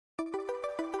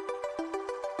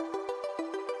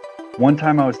One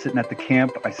time I was sitting at the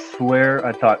camp, I swear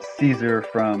I thought Caesar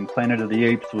from Planet of the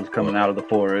Apes was coming out of the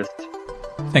forest.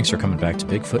 Thanks for coming back to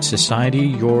Bigfoot Society,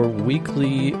 your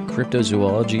weekly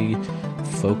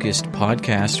cryptozoology-focused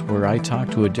podcast where I talk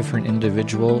to a different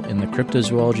individual in the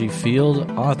cryptozoology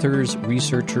field, authors,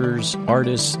 researchers,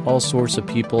 artists, all sorts of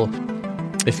people.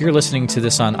 If you're listening to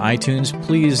this on iTunes,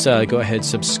 please go ahead,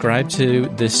 subscribe to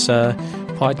this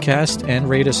podcast and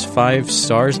rate us 5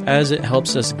 stars, as it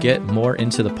helps us get more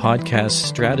into the podcast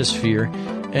stratosphere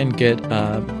and get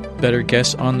better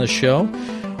guests on the show.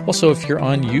 Also, if you're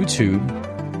on YouTube,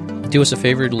 do us a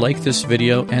favor, like this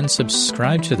video and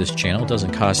subscribe to this channel. It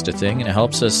doesn't cost a thing, and it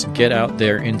helps us get out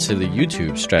there into the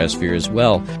YouTube stratosphere as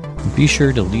well. Be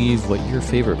sure to leave what your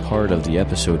favorite part of the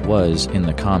episode was in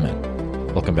the comment.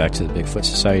 Welcome back to the Bigfoot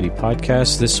Society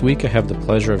podcast. This week I have the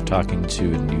pleasure of talking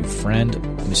to a new friend,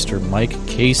 Mr. Mike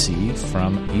Casey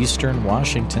from Eastern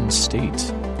Washington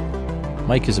State.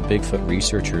 Mike is a Bigfoot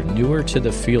researcher, newer to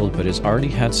the field, but has already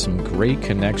had some great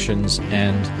connections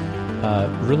and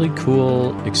really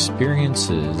cool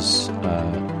experiences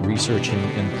researching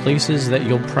in places that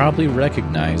you'll probably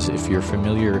recognize if you're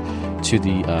familiar to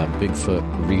the Bigfoot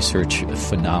research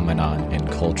phenomenon and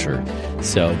culture.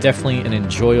 So definitely an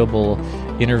enjoyable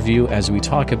interview as we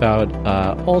talk about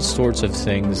all sorts of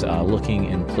things, looking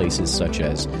in places such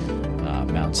as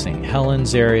Mount St.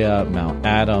 Helens area, Mount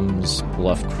Adams,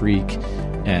 Bluff Creek,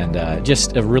 and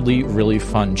just a really, really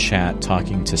fun chat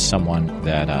talking to someone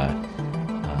that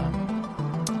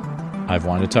I've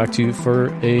wanted to talk to for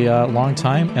a long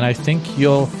time, and I think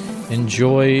you'll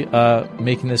enjoy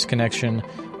making this connection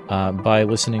by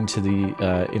listening to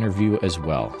the interview as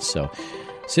well. So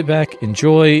sit back,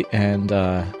 enjoy, and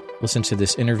listen to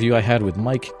this interview I had with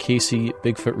Mike Casey,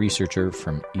 Bigfoot researcher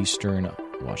from Eastern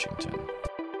Washington.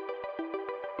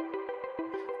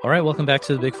 All right, welcome back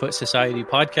to the Bigfoot Society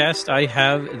podcast. I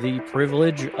have the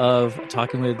privilege of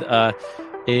talking with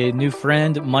a new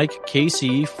friend, Mike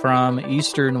Casey from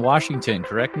Eastern Washington.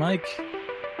 Correct, Mike?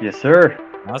 Yes, sir.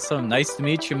 Awesome. Nice to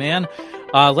meet you, man.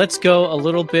 Let's go a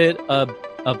little bit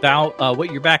about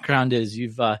what your background is.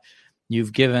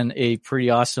 You've given a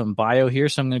pretty awesome bio here,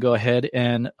 so I'm going to go ahead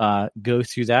and go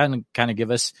through that and kind of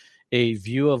give us a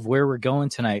view of where we're going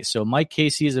tonight. So Mike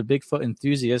Casey is a Bigfoot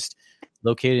enthusiast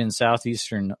located in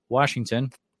southeastern Washington.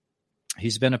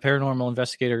 He's been a paranormal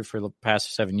investigator for the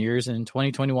past 7 years, and in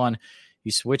 2021,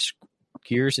 he switched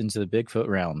gears into the Bigfoot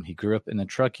realm. He grew up in the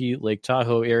Truckee, Lake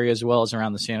Tahoe area, as well as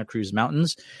around the Santa Cruz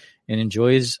Mountains, and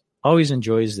always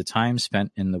enjoys the time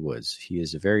spent in the woods. He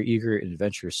is a very eager and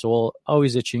adventurous soul,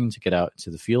 always itching to get out into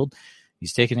the field.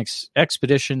 He's taken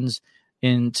expeditions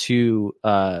into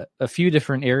a few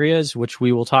different areas, which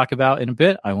we will talk about in a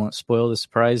bit. I won't spoil the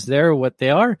surprise there, what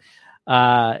they are.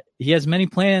 He has many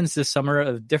plans this summer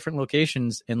of different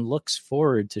locations and looks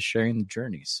forward to sharing the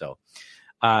journey. So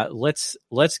let's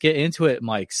get into it,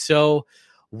 Mike. So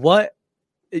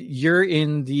you're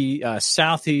in the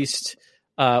southeast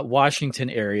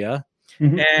Washington area,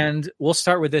 and we'll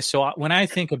start with this. So when I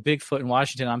think of Bigfoot in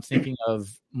Washington, I'm thinking of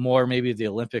more maybe the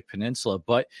Olympic Peninsula,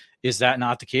 but is that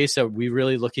not the case? Are we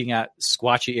really looking at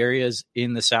squatchy areas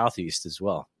in the southeast as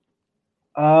well?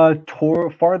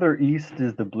 Farther east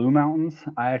is the Blue Mountains.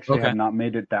 I actually have not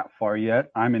made it that far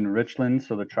yet. I'm in Richland,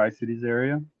 so the Tri-Cities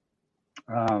area.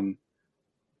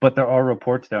 But there are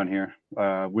reports down here.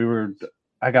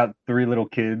 I got 3 little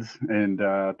kids, and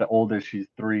the oldest, she's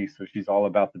 3, so she's all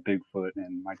about the Bigfoot.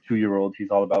 And my 2-year-old,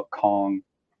 he's all about Kong.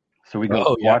 So we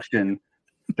go watching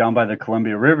down by the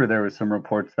Columbia River. There was some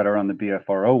reports that are on the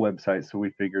BFRO website. So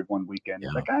we figured one weekend,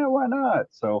 it's like, why not?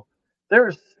 So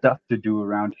there's stuff to do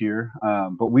around here,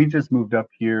 but we just moved up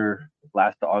here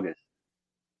last August,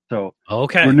 so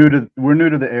we're new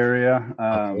to the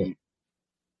area.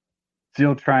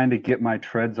 Still trying to get my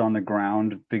treads on the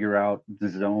ground, figure out the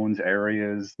zones,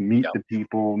 areas, meet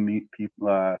people.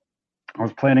 I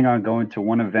was planning on going to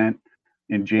one event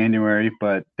in January,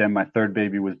 but then my 3rd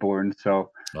baby was born, so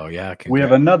we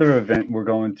have another event we're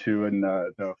going to in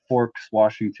the Forks,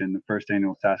 Washington, the first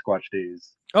annual Sasquatch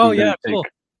Days. Cool.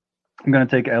 I'm going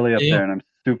to take Ellie up there, and I'm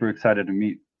super excited to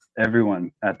meet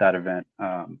everyone at that event.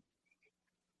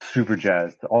 Super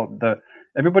jazzed.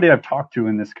 Everybody I've talked to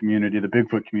in this community, the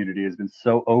Bigfoot community, has been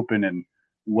so open and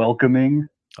welcoming,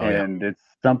 and it's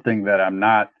something that I'm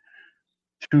not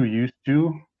too used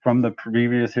to from the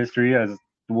previous history. As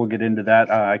we'll get into that,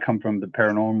 I come from the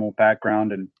paranormal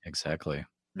background, and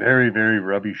very, very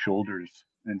rubby shoulders,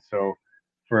 and so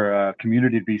for a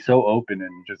community to be so open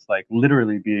and just like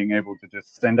literally being able to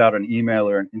just send out an email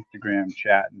or an Instagram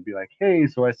chat and be like, hey,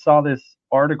 so I saw this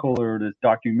article or this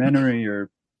documentary or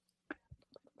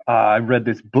I read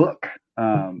this book.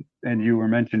 and you were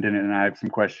mentioned in it, and I have some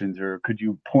questions, or could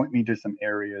you point me to some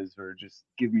areas, or just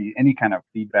give me any kind of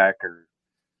feedback or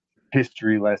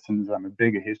history lessons? I'm a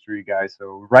big history guy,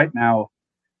 so right now,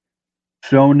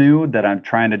 so new that I'm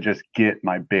trying to just get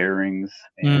my bearings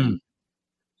and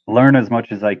learn as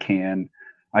much as I can.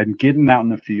 I'm getting out in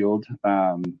the field,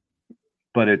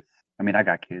 but I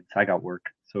got kids, I got work,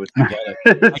 so it's not.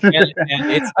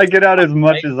 I get out as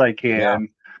much as I can.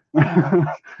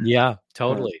 Yeah,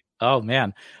 totally. Oh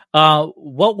man,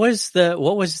 what was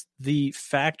the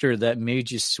factor that made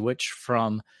you switch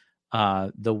from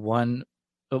the one?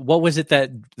 What was it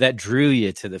that drew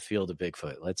you to the field of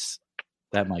Bigfoot?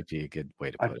 That might be a good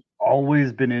way to put it. I've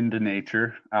always been into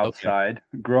nature outside.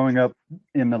 Okay. Growing up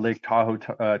in the Lake Tahoe,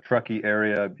 Truckee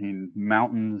area,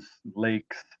 mountains,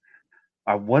 lakes.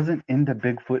 I wasn't into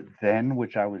Bigfoot then,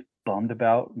 which I was bummed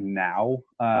about now,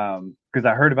 because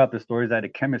I heard about the stories. I had a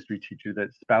chemistry teacher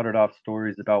that spouted off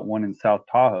stories about one in South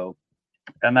Tahoe,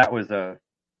 and that was a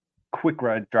quick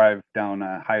drive down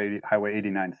Highway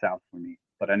 89 south for me.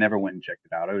 But I never went and checked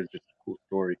it out. It was just a cool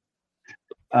story.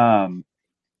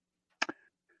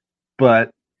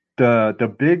 But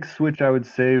the big switch, I would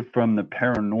say, from the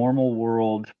paranormal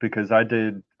world, because I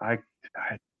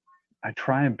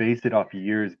try and base it off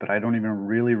years, but I don't even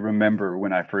really remember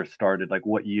when I first started, like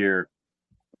what year.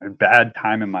 A bad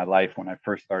time in my life when I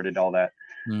first started all that.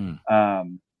 But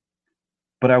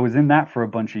I was in that for a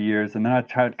bunch of years, and then I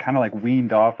kind of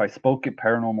weaned off. I spoke at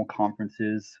paranormal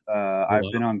conferences.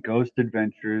 I've been on Ghost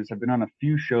Adventures. I've been on a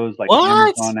few shows like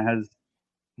Amazon has.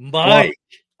 Mike.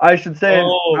 I should say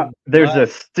there's a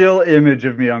still image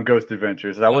of me on Ghost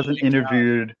Adventures. I wasn't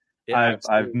interviewed.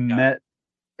 I've met.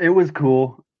 It was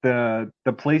cool. The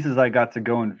places I got to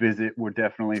go and visit were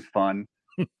definitely fun,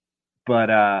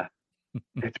 but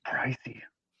it's pricey.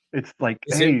 It's like,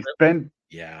 spend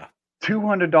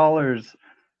 $200,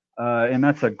 and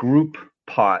that's a group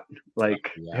pot. Like,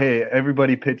 hey,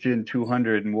 everybody pitch in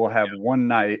 $200, and we'll have one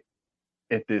night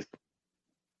at this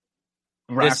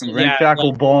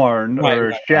ramshackle barn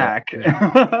or shack.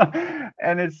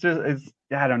 And it's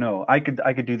I don't know. I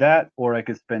could do that, or I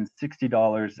could spend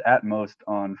 $60 at most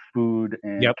on food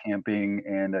and camping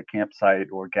and a campsite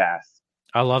or gas.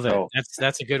 I love it.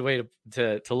 That's a good way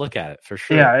to look at it, for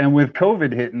sure. Yeah, and with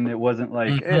COVID hitting, it wasn't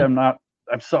like, hey, I'm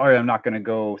sorry, I'm not going to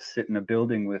go sit in a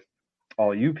building with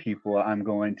all you people. I'm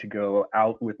going to go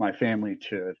out with my family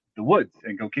to the woods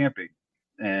and go camping.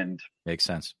 And makes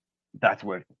sense. That's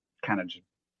what kind of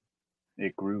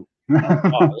it grew.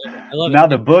 I love now it.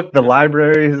 The book, the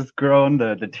library has grown,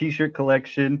 the t-shirt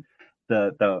collection,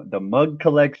 the mug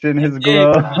collection has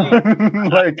grown.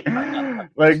 like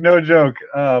no joke.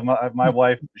 My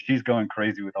wife, she's going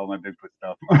crazy with all my Bigfoot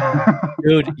stuff.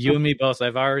 Dude, you and me both.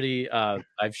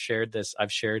 I've shared this.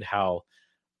 I've shared how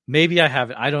maybe I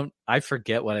haven't. I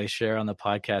forget what I share on the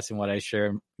podcast and what I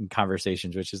share in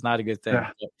conversations, which is not a good thing.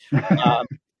 Yeah. But,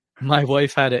 my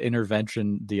wife had an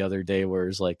intervention the other day where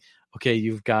it's like, okay,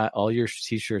 you've got all your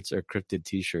t-shirts are cryptid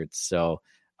t-shirts. So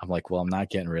I'm like, well, I'm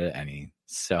not getting rid of any.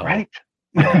 So right.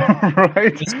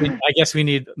 I guess we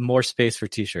need more space for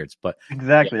t-shirts, but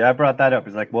exactly. I brought that up.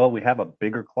 It's like, well, we have a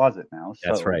bigger closet now. So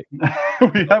that's right.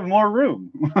 We have more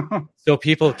room. So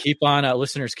people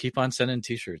listeners keep on sending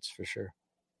t-shirts for sure.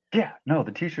 Yeah, no,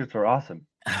 the t-shirts are awesome.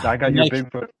 I got your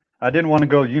Bigfoot. I didn't want to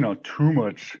go, too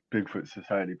much Bigfoot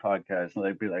Society podcast.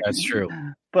 Like, be like, that's true.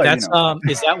 But that's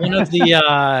is that one of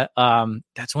the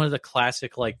that's one of the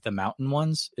classic, like the mountain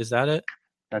ones? Is that it?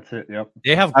 That's it. Yep.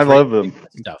 They have. I love them.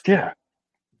 Stuff. Yeah.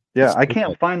 Yeah, I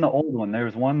can't find the old one. There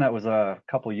was one that was a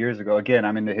couple years ago. Again,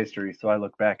 I'm into history, so I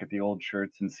look back at the old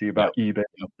shirts and see about eBay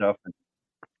and stuff.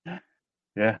 And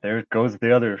yeah, there goes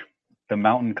the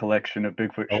mountain collection of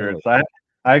Bigfoot shirts.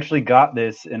 I actually got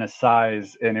this in a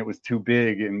size, and it was too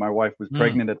big, and my wife was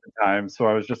pregnant at the time, so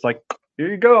I was just like,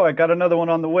 here you go. I got another one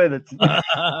on the way that's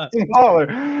smaller.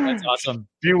 That's awesome.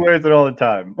 She wears it all the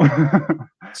time.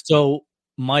 So,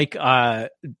 Mike, a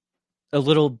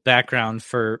little background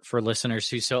for listeners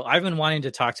who. So I've been wanting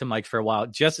to talk to Mike for a while.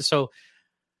 Just so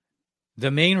the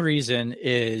main reason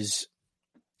is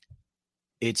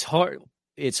it's hard.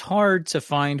 It's hard to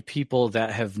find people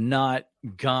that have not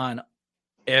gone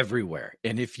everywhere,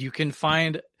 and if you can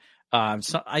find,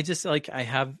 so I just I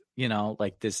have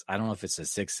like this. I don't know if it's a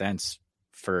sixth sense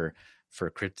for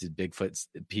cryptid Bigfoot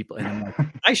people, and I'm like,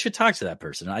 I should talk to that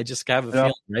person. I just have a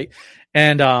feeling, right?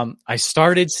 And I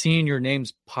started seeing your name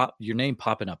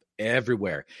popping up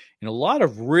everywhere, and a lot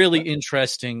of really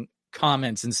interesting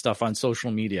comments and stuff on social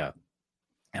media.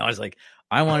 And I was like,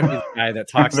 I want to be the guy that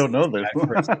talks. I don't know this.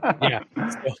 Yeah,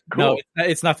 so, cool. No,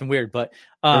 it's nothing weird, but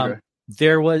okay.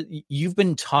 you've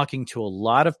been talking to a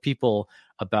lot of people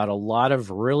about a lot of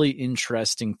really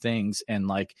interesting things, and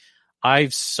like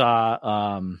I've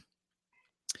saw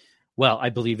well, I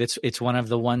believe it's one of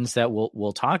the ones that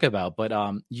we'll talk about, but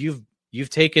you've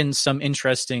taken some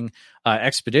interesting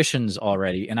expeditions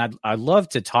already, and I'd love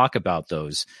to talk about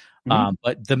those.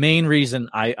 But the main reason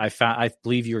I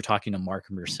believe you were talking to Mark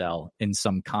Marcel in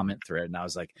some comment thread, and I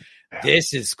was like,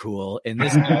 this is cool. And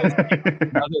this guy's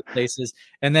in other places.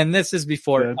 And then this is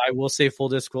before, I will say full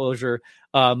disclosure,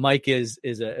 Mike is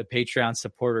a Patreon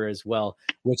supporter as well,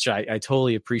 which I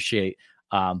totally appreciate.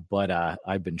 But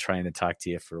I've been trying to talk to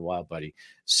you for a while, buddy.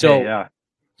 So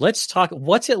let's talk.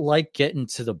 What's it like getting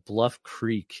to the Bluff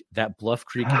Creek? That Bluff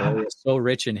Creek area is so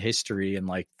rich in history and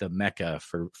like the mecca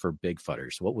for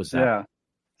Bigfooters. What was that? Yeah.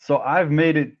 So I've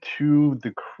made it to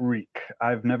the creek.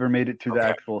 I've never made it to the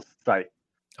actual site.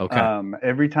 Okay.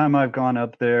 Every time I've gone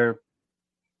up there,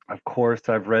 of course,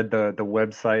 I've read the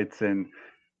websites, and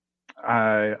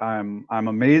I'm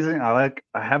amazing. I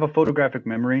have a photographic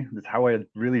memory. That's how I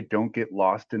really don't get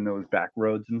lost in those back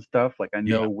roads and stuff. Like I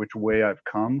know which way I've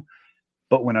come.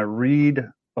 But when I read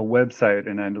a website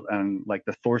and like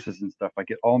the sources and stuff, I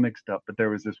get all mixed up. But there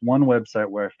was this one website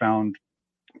where I found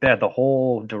they had the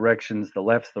whole directions, the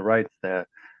lefts, the rights, the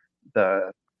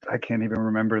I can't even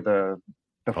remember the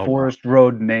forest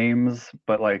road names,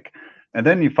 but like, and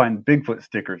then you find Bigfoot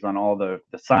stickers on all the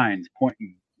signs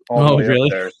pointing all the way up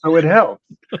there. So it helps.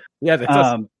 Yeah, that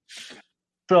does.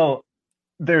 So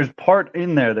there's part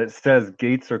in there that says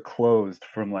gates are closed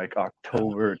from like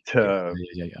October to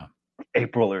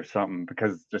April or something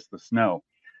because it's just the snow.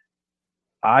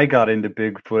 I got into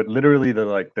Bigfoot literally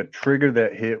the trigger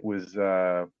that hit was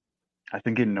I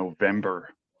think in November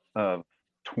of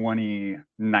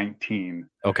 2019.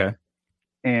 Okay.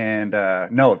 And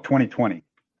no, 2020.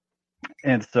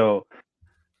 And so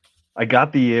I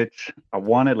got the itch. I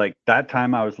wanted, like, that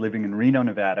time I was living in Reno,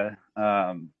 Nevada.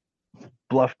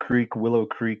 Bluff Creek, Willow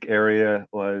Creek area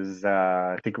was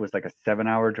I think it was like a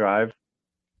 7-hour drive.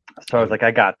 So I was like,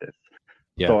 I got this.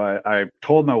 Yeah. So I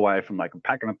told my wife, I'm like, I'm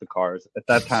packing up the cars. At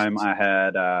that time, I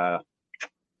had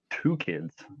 2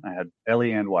 kids. I had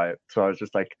Ellie and Wyatt. So I was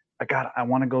just like, I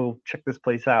want to go check this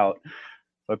place out.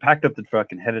 So I packed up the truck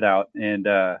and headed out. And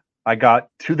I got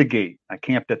to the gate. I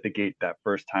camped at the gate that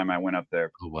first time I went up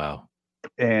there. Oh, wow.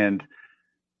 And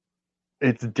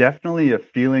it's definitely a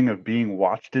feeling of being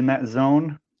watched in that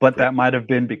zone. But that might have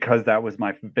been because that was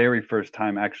my very first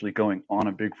time actually going on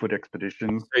a Bigfoot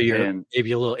expedition. So you're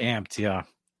maybe a little amped, yeah.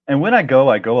 And when I go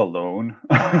alone.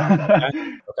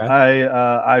 Okay.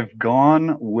 I've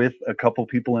gone with a couple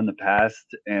people in the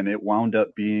past, and it wound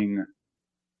up being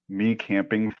me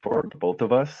camping for both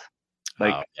of us.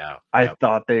 Like, I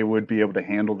thought they would be able to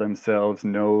handle themselves,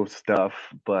 know stuff,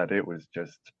 but it was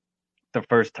just the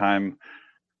first time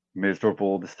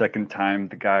miserable. The second time,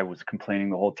 the guy was complaining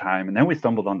the whole time, and then we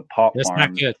stumbled on the pot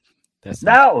farm. That's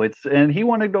not good. And he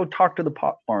wanted to go talk to the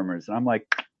pot farmers, and I'm like,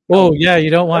 "Oh yeah, you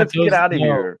don't want to get out of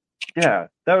here." Yeah,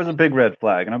 that was a big red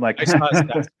flag, and I'm like, I saw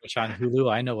that on Hulu.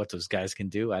 I know what those guys can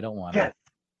do. I don't want to,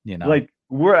 Like,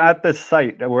 we're at this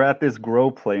site, we're at this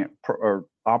grow plant or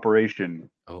operation.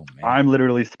 Oh man, I'm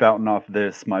literally spouting off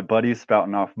this. My buddy's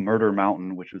spouting off Murder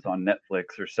Mountain, which was on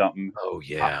Netflix or something. Oh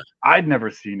yeah, I'd never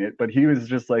seen it, but he was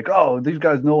just like, "Oh, these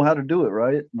guys know how to do it,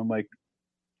 right?" And I'm like,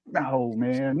 "No,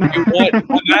 man." What? I'm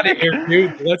out of here,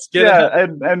 dude. Let's get it.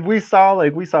 And we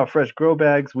saw fresh grow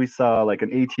bags. We saw like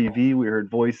an ATV. We heard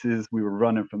voices. We were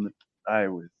running from the.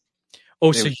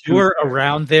 So you were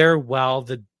around there while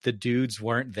the dudes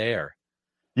weren't there.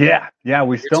 Yeah.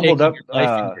 We stumbled up. Your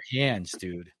life in your hands,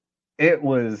 dude. That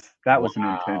was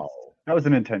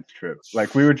an intense trip.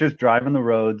 Like, we were just driving the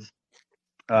roads.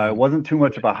 It wasn't too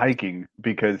much of a hiking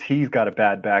because he's got a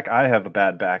bad back. I have a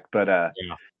bad back, but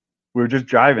we were just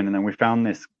driving, and then we found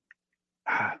this.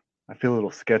 I feel a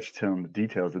little sketched telling the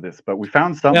details of this, but we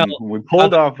found something. We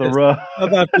pulled off the road. How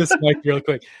about this, Mike, real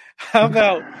quick? How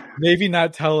about maybe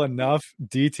not tell enough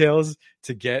details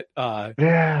to get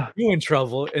you in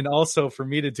trouble, and also for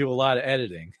me to do a lot of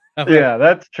editing. Yeah,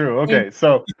 that's true. Okay,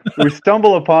 so we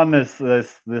stumble upon this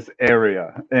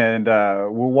area, and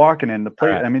we're walking in the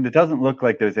place. Right. I mean, it doesn't look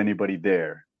like there's anybody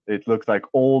there. It looks like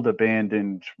old,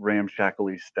 abandoned,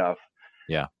 ramshackly stuff.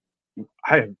 Yeah.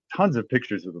 I have tons of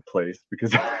pictures of the place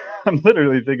because I'm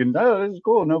literally thinking, "Oh, this is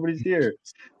cool. Nobody's here."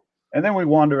 And then we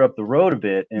wander up the road a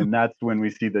bit, and that's when we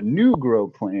see the new grow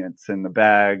plants and the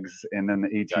bags, and then the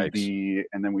ATV,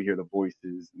 and then we hear the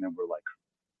voices, and then we're like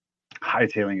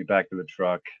hightailing it back to the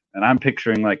truck. And I'm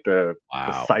picturing like the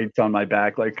sights on my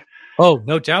back, like, oh,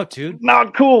 no doubt, dude,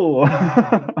 not cool.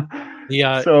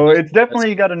 So it's definitely,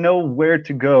 you got to know where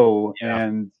to go,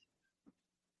 and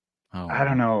Oh, I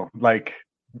don't know. Like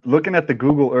looking at the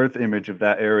Google Earth image of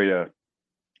that area,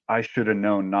 I should have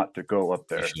known not to go up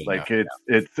there. Like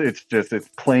it's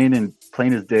plain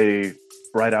as day,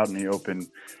 right out in the open.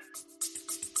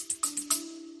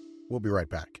 We'll be right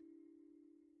back.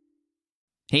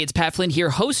 Hey, it's Pat Flynn here,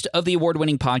 host of the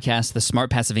award-winning podcast, the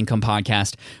Smart Passive Income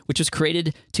Podcast, which was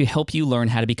created to help you learn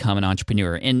how to become an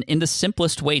entrepreneur. And in the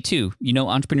simplest way, too. You know,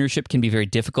 entrepreneurship can be very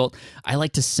difficult. I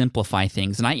like to simplify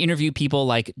things. And I interview people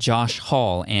like Josh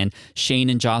Hall and Shane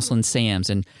and Jocelyn Sams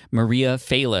and Maria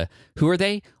Fela. Who are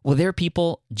they? Well, they're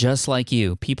people just like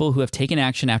you, people who have taken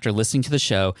action after listening to the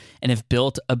show and have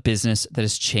built a business that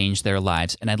has changed their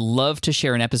lives. And I'd love to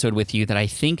share an episode with you that I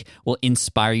think will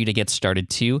inspire you to get started,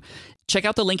 too. Check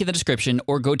out the link in the description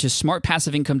or go to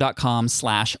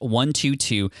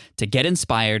smartpassiveincome.com/122 to get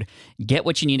inspired, get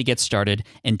what you need to get started,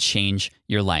 and change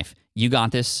your life. You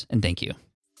got this, and thank you.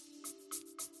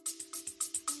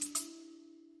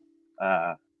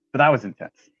 But that was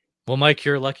intense. Well, Mike,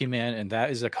 you're a lucky man, and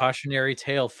that is a cautionary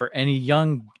tale for any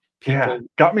young people. Yeah,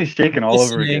 got me shaking all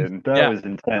over again. That was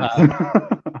intense.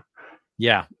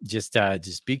 Yeah, just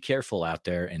be careful out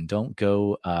there and don't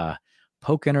go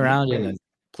poking around in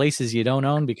places you don't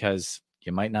own, because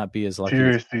you might not be as lucky.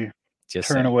 Seriously, just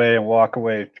turn away and walk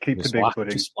away. Keep just the big walk,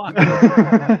 footing. Just walk.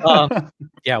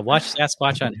 Yeah, watch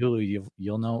Sasquatch on Hulu.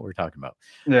 You'll know what we're talking about.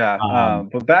 Yeah,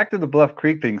 but back to the Bluff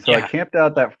Creek thing. So I camped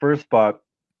out that first spot.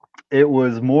 It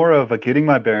was more of a getting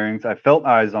my bearings. I felt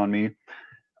eyes on me.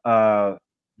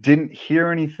 Didn't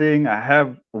hear anything.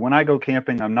 When I go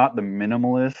camping, I'm not the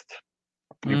minimalist.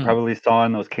 You probably saw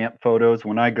in those camp photos.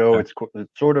 When I go, it's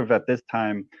sort of at this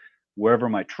time, wherever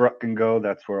my truck can go,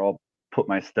 that's where I'll put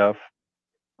my stuff.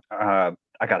 I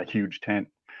got a huge tent.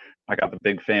 I got the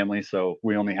big family, so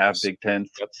we only have big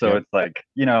tents. So it's like,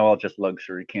 I'll just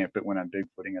luxury camp it when I'm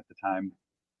bigfooting at the time,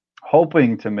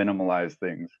 hoping to minimalize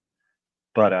things.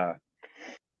 But I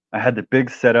had the big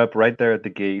setup right there at the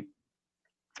gate.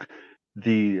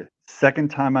 The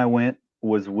second time I went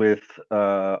was with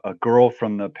a girl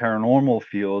from the paranormal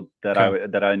field that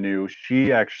I knew.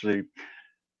 She actually,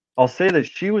 I'll say that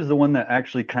she was the one that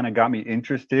actually kind of got me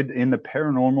interested in the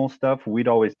paranormal stuff. We'd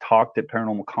always talked at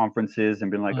paranormal conferences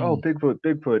and been like, oh,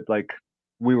 Bigfoot. Like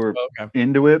we were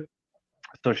into it.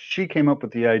 So she came up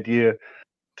with the idea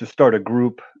to start a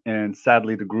group, and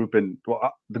sadly the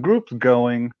group's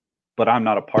going, but I'm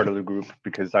not a part of the group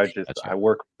because I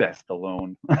work best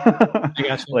alone.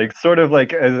 Like sort of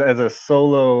like as a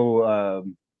solo,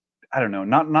 I don't know,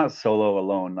 not solo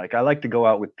alone. Like I like to go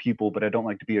out with people, but I don't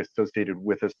like to be associated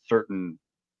with a certain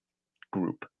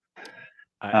group.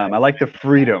 I like the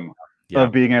freedom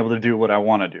of being able to do what I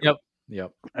want to do.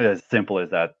 Yep. As simple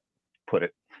as that, put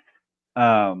it.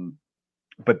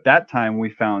 But that time we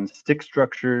found stick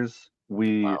structures.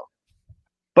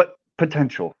 But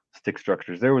potential stick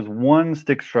structures. There was one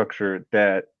stick structure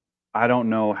that I don't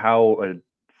know how a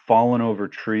fallen over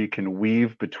tree can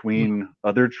weave between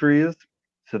other trees.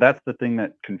 So that's the thing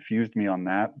that confused me on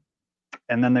that.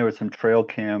 And then there was some trail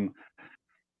cam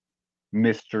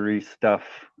mystery stuff.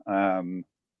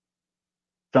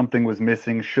 Something was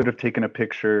missing. Should have taken a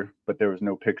picture, but there was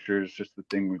no pictures. Just the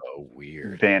thing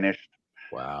vanished.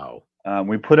 Wow.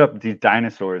 We put up these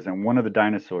dinosaurs, and one of the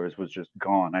dinosaurs was just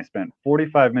gone. I spent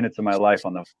 45 minutes of my life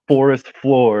on the forest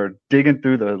floor digging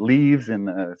through the leaves and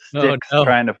the sticks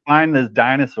trying to find this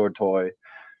dinosaur toy,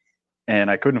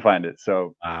 and I couldn't find it.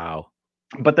 So wow.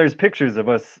 But there's pictures of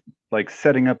us like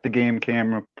setting up the game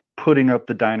camera, putting up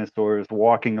the dinosaurs,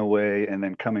 walking away, and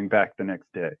then coming back the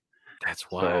next day.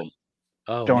 That's wild.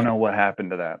 So, don't know what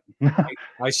happened to that.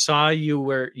 I saw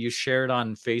you shared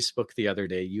on Facebook the other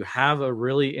day. You have a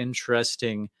really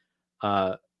interesting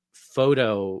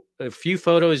photo, a few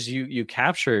photos you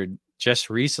captured just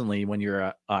recently when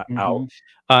you're out.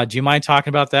 Do you mind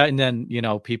talking about that? And then,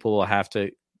 people will have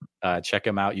to check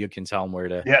them out. You can tell them where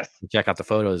to check out the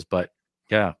photos. But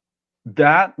yeah,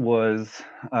 that was,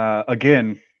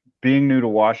 again, being new to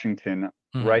Washington.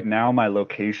 Right now, my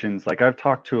locations, like I've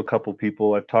talked to a couple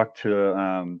people. I've talked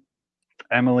to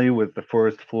Emily with the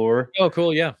Forest Floor. Oh,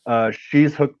 cool. Yeah.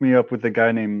 She's hooked me up with a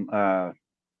guy named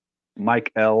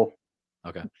Mike L.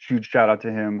 Okay. Huge shout out to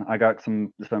him. I got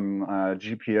some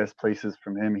GPS places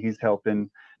from him. He's helping.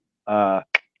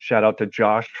 Shout out to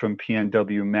Josh from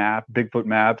PNW Bigfoot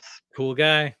Maps. Cool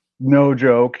guy. No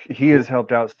joke. He has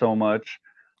helped out so much.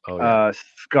 Oh, yeah.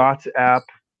 Scott's app.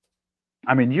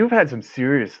 I mean, you've had some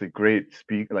seriously great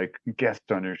guests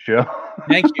on your show.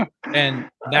 Thank you. And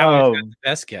now we've got the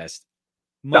best guest,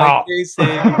 Mike Casey.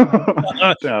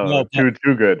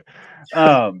 Too good.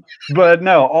 But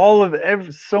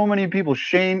no, so many people.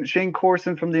 Shane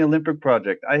Corson from the Olympic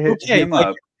Project. I hit him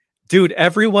up. Dude,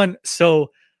 everyone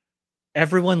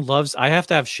loves. I have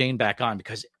to have Shane back on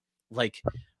because, like,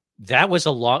 that's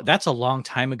a long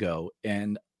time ago,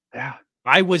 and Yeah.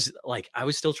 I was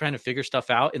still trying to figure stuff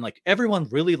out, and like everyone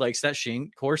really likes that Shane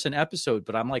Corson episode,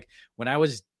 but I'm like, when I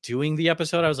was doing the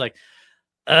episode, I was like,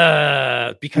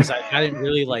 because I hadn't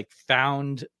really like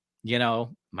found,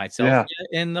 myself Yeah.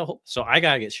 yet in the whole, so I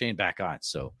gotta get Shane back on.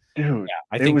 So Dude, yeah,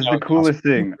 I it think was that the would be awesome. coolest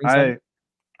thing.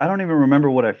 I don't even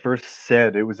remember what I first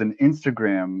said. It was an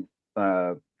Instagram,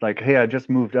 like, hey, I just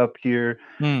moved up here.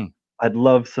 I'd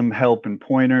love some help and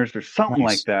pointers or something like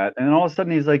Nice. that. And all of a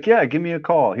sudden he's like, yeah, give me a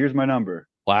call. Here's my number.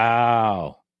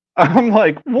 Wow. I'm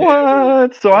like,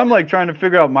 what? So I'm like trying to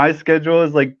figure out my schedule,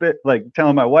 is like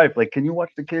telling my wife, like, can you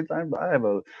watch the kids? I have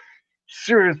a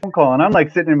serious phone call. And I'm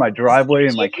like sitting in my driveway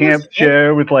in my camp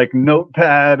chair with like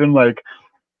notepad and like,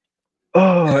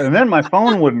 oh, and then my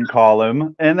phone wouldn't call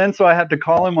him. And then so I had to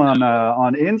call him on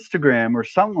Instagram or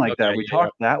something like that. We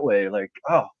talked that way, like,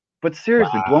 oh, but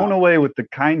seriously, blown away with the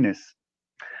kindness.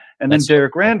 And then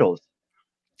Derek Randalls.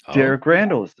 Derek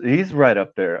Randalls, he's right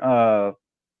up there.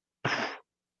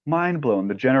 Mind blown,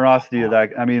 the generosity of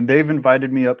that. I mean, they've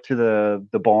invited me up to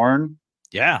the barn.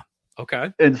 Yeah.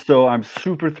 Okay. And so I'm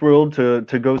super thrilled to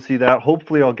go see that.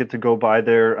 Hopefully I'll get to go by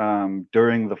there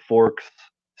during the Forks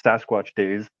Sasquatch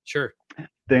days. Sure.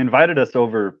 They invited us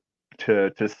over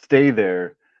to stay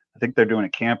there. I think they're doing a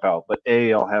camp out, but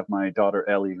I'll have my daughter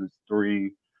Ellie, who's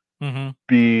 3.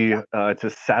 B, it's a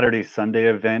Saturday Sunday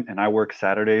event, and I work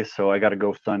Saturdays, so I got to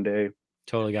go Sunday.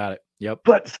 Totally got it. Yep.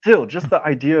 But still, just the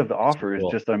idea of the offer is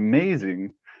just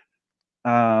amazing.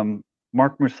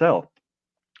 Mark Marcel.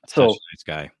 So nice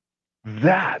guy.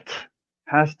 That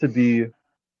has to be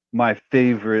my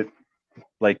favorite,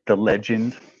 like the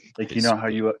legend. Like, you know how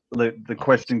you the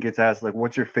question gets asked, like,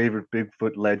 what's your favorite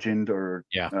Bigfoot legend or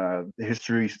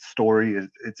history story?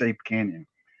 It's Ape Canyon.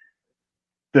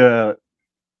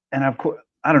 And of course,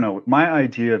 I don't know. My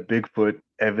idea of Bigfoot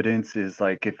evidence is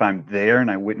like, if I'm there and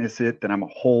I witness it, then I'm a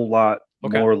whole lot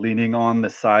more leaning on the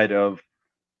side of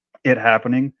it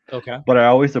happening. Okay. But I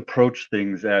always approach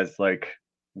things as like,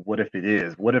 what if it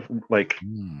is? What if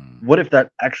what if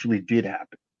that actually did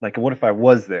happen? Like, what if I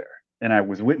was there and I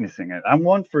was witnessing it? I'm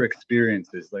one for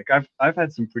experiences. Like I've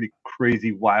had some pretty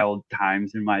crazy, wild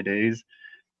times in my days,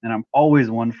 and I'm always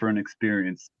one for an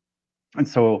experience. And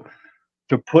so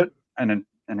to put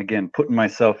and again, putting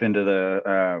myself into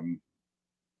the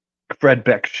Fred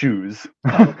Beck shoes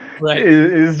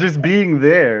is just being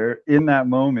there in that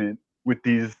moment with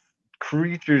these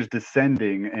creatures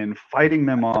descending and fighting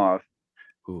them off.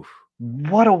 Oof.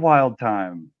 What a wild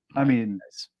time. I mean,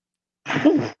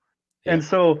 and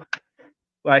so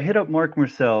I hit up Mark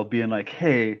Marcel being like,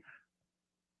 hey,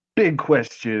 big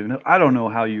question. I don't know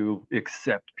how you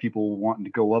accept people wanting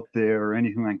to go up there or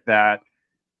anything like that.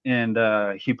 And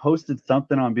he posted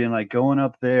something on being like, going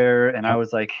up there, and I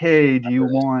was like, hey, do you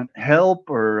want help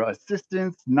or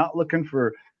assistance? Not looking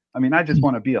for, I mean, I just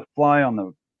want to be a fly on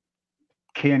the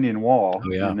canyon wall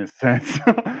in this sense.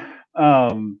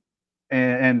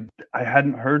 And I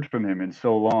hadn't heard from him in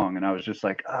so long, and I was just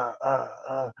like,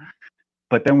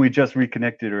 but then we just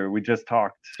reconnected, or we just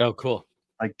talked. Oh, cool.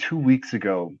 Like 2 weeks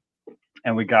ago,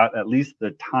 and we got at least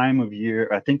the time of year.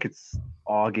 I think it's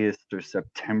August or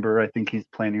September. I think he's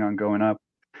planning on going up.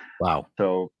 Wow.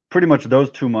 So pretty much those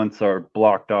 2 months are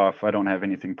blocked off. I don't have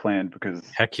anything planned because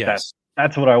heck yes,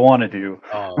 that's what I want to do.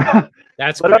 Oh,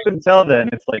 that's but great. up until then,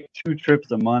 it's like 2 trips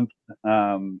a month.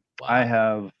 I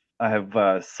have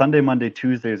Sunday, Monday,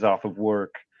 Tuesdays off of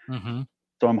work.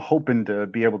 So I'm hoping to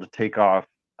be able to take off.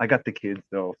 I got the kids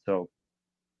though, so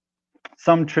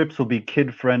some trips will be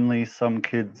kid friendly. Some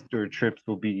kids or trips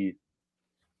will be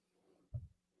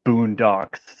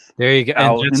boondocks. There you go.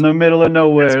 Out in the middle of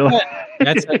nowhere.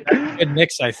 That's a good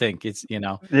mix, I think. It's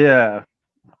Yeah.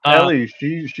 Ellie,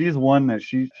 she's one that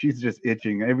she's just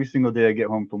itching every single day I get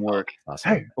home from work.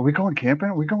 Awesome. Hey, are we going camping?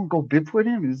 Are we going to go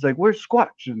Bigfooting? And it's like, where's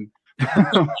Squatch? And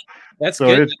that's so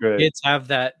good. It's great. Kids have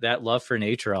that love for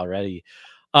nature already.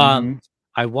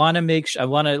 I want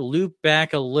to loop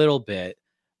back a little bit.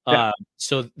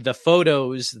 So the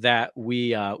photos that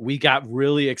we got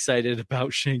really excited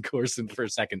about Shane Corson for a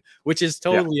second, which is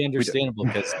totally understandable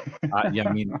because I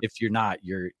mean, if you're not,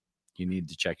 you need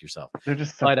to check yourself. They're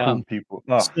just so cool people.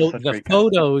 So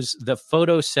the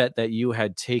photo set that you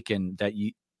had taken, that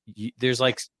you there's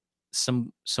like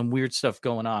some weird stuff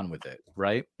going on with it,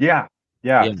 right? Yeah.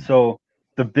 So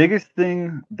the biggest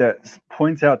thing that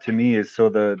points out to me is, so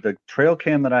the trail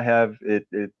cam that I have,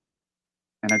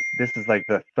 this is like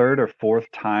the 3rd or 4th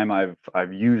time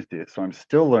I've used it, so I'm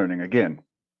still learning. Again,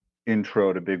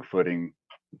 intro to Bigfooting,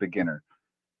 beginner.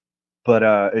 but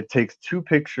it takes 2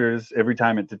 pictures every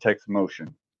time it detects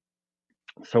motion.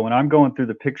 So when I'm going through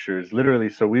the pictures, literally,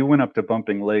 so we went up to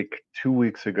Bumping Lake 2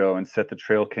 weeks ago and set the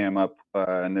trail cam up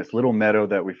in this little meadow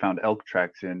that we found elk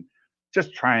tracks in,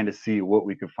 just trying to see what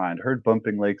we could find. Heard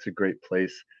Bumping Lake's a great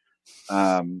place.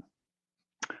 So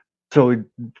we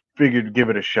figured to give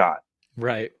it a shot.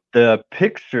 Right. The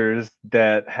pictures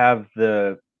that have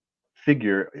the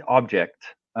figure object,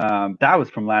 that was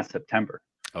from last September.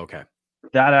 Okay.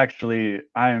 That actually,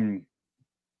 I'm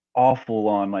awful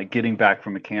on like getting back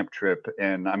from a camp trip,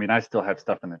 and I mean I still have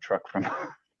stuff in the truck from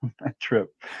that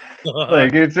trip.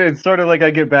 Like it's sort of like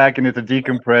I get back and it's a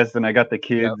decompress and I got the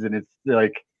kids and it's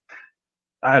like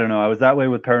I don't know, I was that way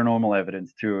with Paranormal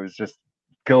Evidence too. It was just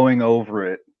going over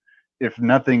it. If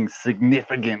nothing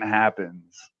significant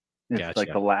happens, it's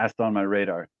like the last on my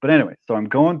radar. But anyway, so I'm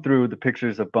going through the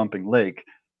pictures of Bumping Lake,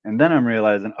 and then I'm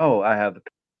realizing, oh, I have the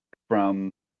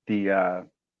from the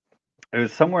it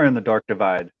was somewhere in the Dark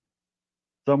Divide.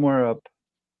 Somewhere up,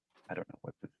 I don't know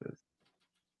what this is.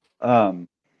 I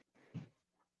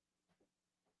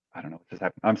don't know what just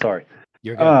happened. I'm sorry.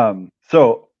 You're good.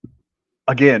 So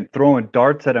again, throwing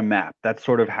darts at a map. That's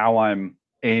sort of how I'm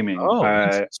aiming.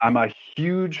 I'm a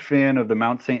huge fan of the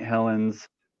Mount St. Helens,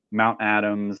 Mount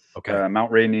Adams,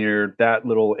 Mount Rainier, that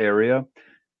little area.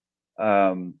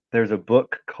 There's a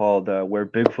book called Where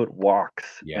Bigfoot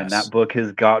Walks, and that book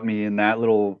has got me in that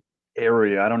little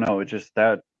area. I don't know. It's just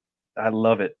that. I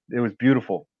love it. It was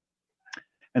beautiful.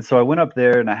 And so I went up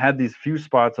there and I had these few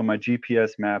spots on my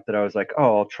GPS map that I was like,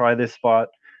 oh, I'll try this spot.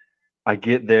 I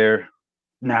get there.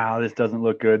 Nah, this doesn't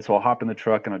look good. So I'll hop in the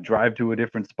truck and I'll drive to a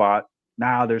different spot.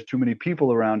 Nah, there's too many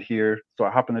people around here. So I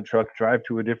hop in the truck, drive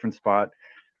to a different spot.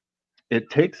 It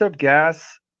takes up gas,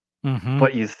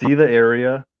 but you see the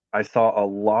area. I saw a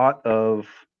lot of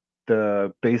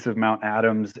the base of Mount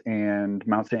Adams and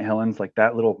Mount St. Helens, like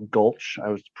that little gulch. I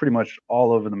was pretty much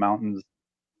all over the mountains,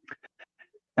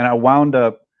 and I wound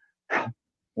up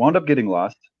getting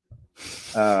lost.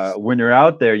 When you're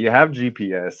out there, you have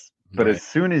GPS, but as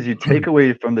soon as you take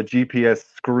away from the GPS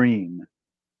screen,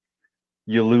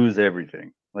 you lose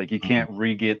everything. Like you can't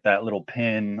re-get that little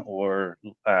pin, or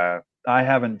I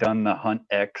haven't done the Hunt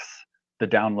X, the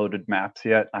downloaded maps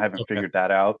yet. I haven't figured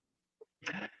that out.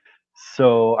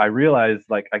 So I realized,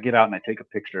 like, I get out and I take a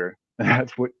picture, and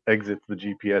that's what exits the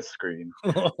GPS screen.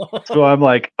 So I'm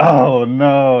like, oh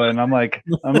no. And I'm like,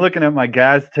 I'm looking at my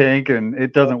gas tank and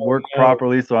it doesn't work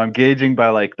properly. So I'm gauging by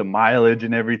like the mileage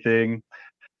and everything.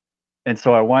 And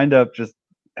so I wind up just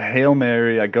Hail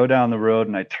Mary. I go down the road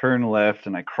and I turn left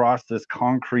and I cross this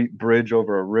concrete bridge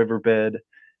over a riverbed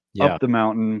up the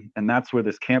mountain. And that's where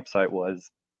this campsite was.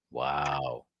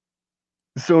 Wow.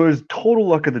 So it was total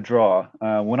luck of the draw.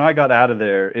 When I got out of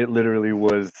there, it literally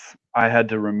was, I had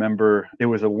to remember, it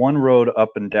was a one road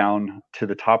up and down to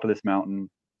the top of this mountain.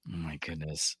 Oh my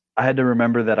goodness. I had to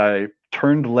remember that I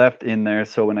turned left in there.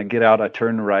 So when I get out, I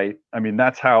turn right. I mean,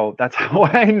 that's how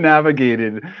I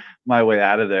navigated my way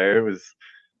out of there. It was,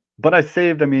 but I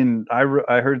saved, I mean, I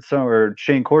heard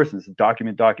Shane Corson's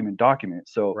document.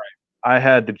 So I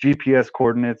had the GPS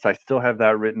coordinates. I still have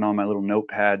that written on my little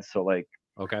notepad. So like,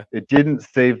 it didn't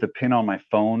save the pin on my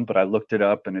phone, but I looked it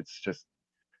up, and it's just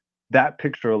that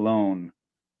picture alone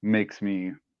makes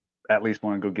me at least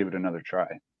want to go give it another try.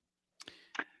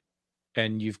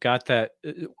 And you've got that.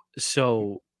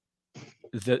 So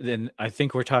then I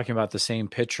think we're talking about the same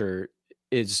picture.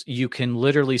 Is you can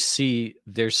literally see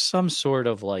there's some sort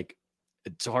of like a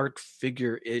dark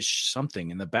figure-ish something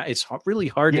in the back. It's really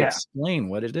hard to explain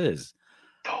what it is.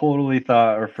 Totally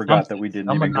thought or forgot that we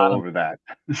didn't even go over that.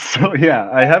 So yeah,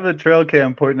 I have a trail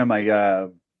cam pointing at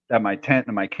my tent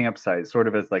and my campsite, sort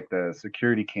of as like the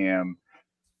security cam.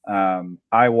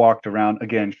 I walked around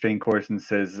again. Shane Corson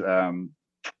says,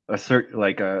 assert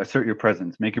your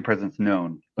presence, make your presence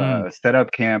known. Set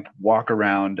up camp, walk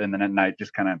around, and then at night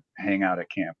just kind of hang out at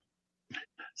camp.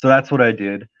 So that's what I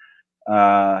did.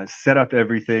 Set up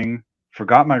everything.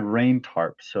 Forgot my rain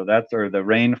tarp, so that's or the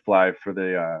rain fly for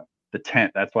the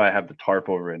tent. That's why I have the tarp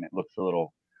over it, and it looks a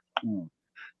little.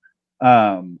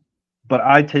 But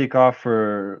I take off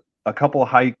for a couple of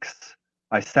hikes.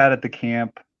 I sat at the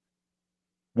camp.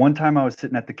 One time I was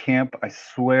sitting at the camp, I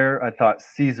swear I thought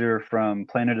Caesar from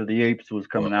Planet of the Apes was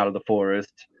coming out of the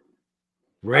forest.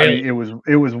 Really? I mean,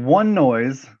 it was one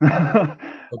noise.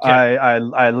 I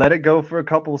let it go for a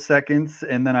couple of seconds,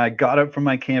 and then I got up from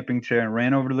my camping chair and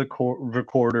ran over to the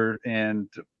recorder and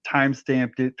time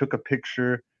stamped it, took a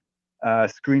picture,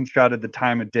 screenshotted the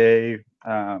time of day,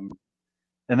 and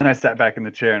then I sat back in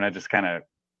the chair and I just kind of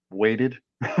waited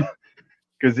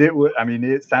because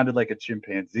it sounded like a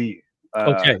chimpanzee.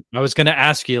 Okay, I was going to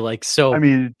ask you, like, so. I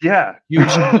mean, yeah. Huge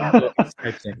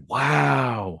type thing.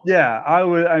 Wow. Yeah, I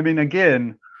would. I mean,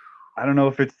 again, I don't know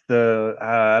if it's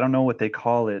I don't know what they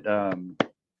call it.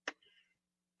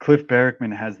 Cliff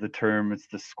Barrickman has the term. It's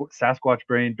the Sasquatch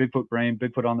brain,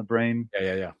 Bigfoot on the brain.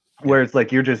 Yeah. Where it's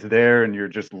like you're just there and you're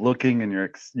just looking and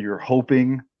you're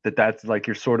hoping that's like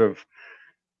you're sort of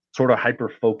hyper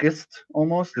focused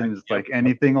almost, and it's like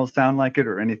anything will sound like it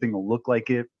or anything will look like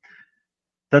it.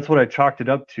 That's what I chalked it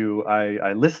up to.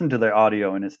 I listened to the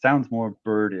audio and it sounds more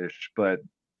birdish, but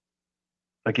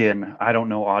again, I don't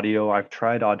know audio. I've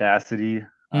tried Audacity.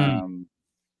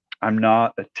 I'm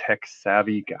not a tech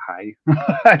savvy guy.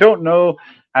 I don't know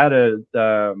how to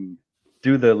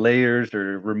do the layers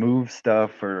or remove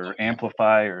stuff or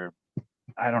amplify, or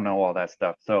I don't know all that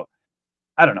stuff. So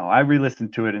I don't know. I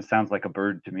re-listened to it and it sounds like a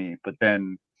bird to me. But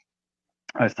then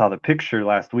I saw the picture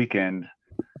last weekend,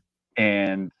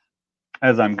 and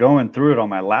as I'm going through it on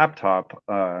my laptop,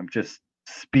 I'm just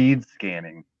speed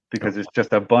scanning because it's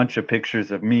just a bunch of pictures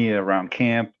of me around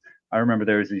camp. I remember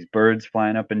there was these birds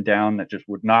flying up and down that just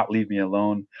would not leave me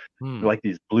alone. Like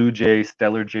these blue jays,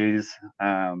 stellar jays.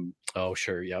 Oh,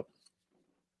 sure. Yep.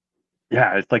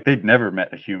 Yeah, it's like they'd never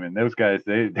met a human. Those guys,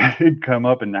 they'd come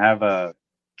up and have a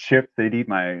chip. They'd eat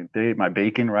my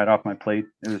bacon right off my plate.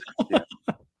 It was, yeah.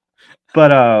 But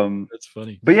that's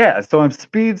funny. But yeah, so I'm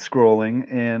speed scrolling,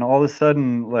 and all of a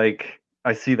sudden, like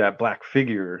I see that black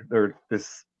figure or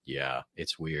this. Yeah,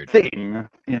 it's weird thing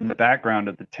in the background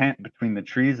of the tent between the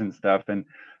trees and stuff, and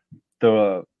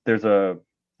there's a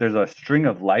string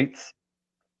of lights.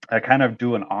 I kind of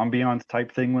do an ambiance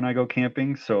type thing when I go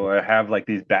camping, so I have like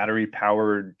these battery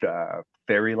powered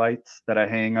fairy lights that I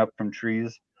hang up from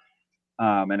trees,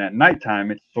 and at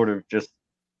nighttime it's sort of just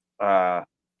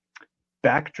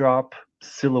backdrop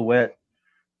silhouette.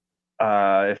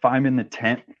 If I'm in the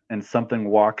tent and something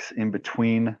walks in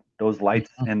between those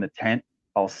lights and the tent,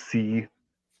 I'll see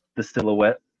the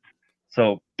silhouette.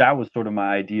 So that was sort of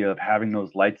my idea of having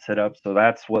those lights set up. So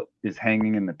that's what is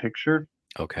hanging in the picture.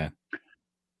 Okay.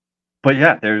 But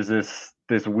yeah, there's this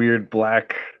weird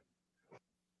black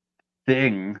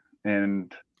thing,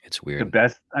 and it's weird.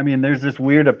 There's this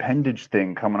weird appendage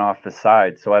thing coming off the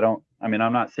side. So I'm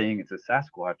not saying it's a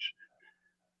Sasquatch,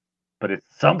 but it's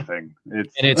something.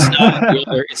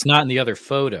 It's not in the other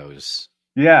photos.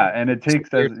 Yeah, and it takes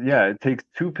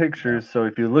two pictures. So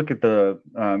if you look at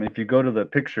if you go to the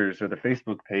pictures or the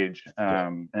Facebook page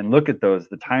and look at those,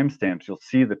 the timestamps, you'll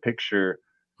see the picture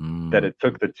that it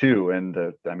took the two. And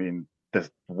this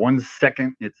 1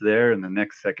 second it's there, and the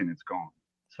next second it's gone.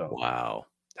 So wow,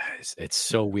 it's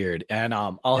so weird. And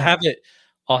I'll have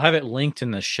it linked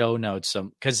in the show notes,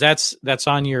 because that's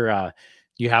on your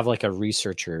you have like a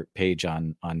researcher page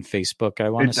on Facebook. I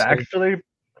want to say actually.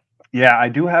 Yeah, I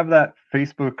do have that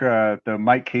Facebook, the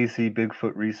Mike Casey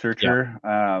Bigfoot Researcher,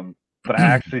 but I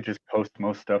actually just post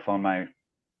most stuff on my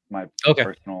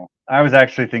personal. I was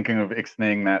actually thinking of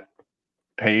ixnaying that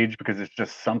page because it's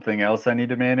just something else I need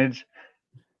to manage.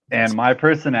 And my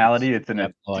personality, it's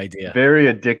very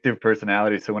addictive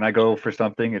personality. So when I go for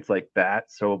something, it's like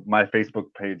that. So my Facebook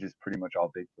page is pretty much all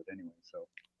Bigfoot anyway. So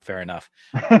fair enough.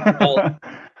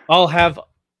 I'll have.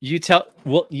 You tell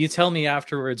me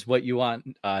afterwards what you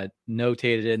want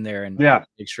notated in there, and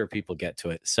make sure people get to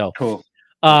it. So cool.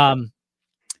 Man,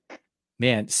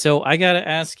 so I gotta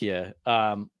ask you.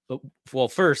 Well,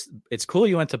 first, it's cool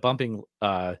you went to Bumping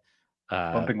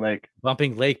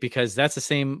Lake, because that's the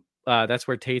same. That's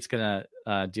where Tate's gonna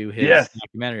do his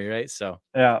documentary, right? So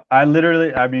yeah,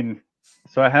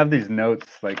 so I have these notes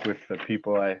like with the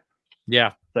people I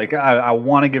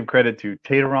want to give credit to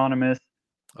Tate Anonymous.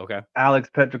 Okay. Alex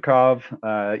Petrikov,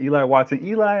 Eli Watson.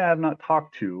 Eli I have not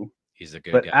talked to. He's a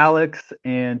good guy. But Alex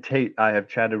and Tate I have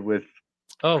chatted with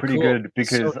pretty good,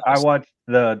 because I watched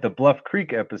the Bluff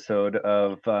Creek episode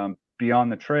of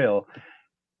Beyond the Trail,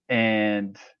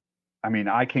 and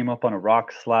I came up on a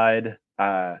rock slide.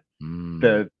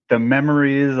 The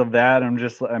memories of that, I'm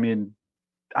just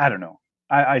I don't know.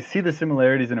 I see the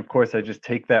similarities, and of course I just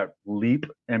take that leap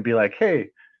and be like, hey,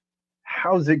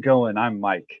 how's it going? I'm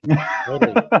Mike.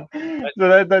 Totally.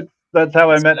 So that's how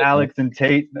I met Alex and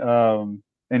Tate. And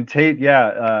Tate,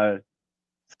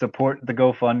 support the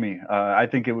GoFundMe. I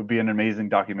think it would be an amazing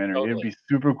documentary. Totally. It would be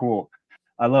super cool.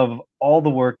 I love all the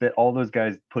work that all those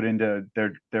guys put into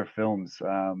their films.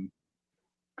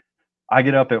 I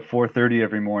get up at 4:30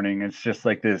 every morning. It's just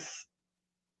like this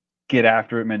get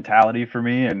after it mentality for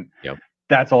me, and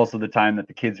that's also the time that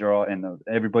the kids are all and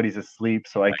everybody's asleep,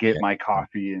 so I get my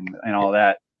coffee and all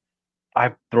that.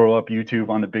 I throw up YouTube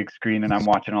on the big screen and I'm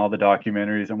watching all the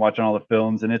documentaries and watching all the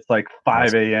films, and it's like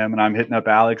 5 a.m. and I'm hitting up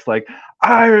Alex like,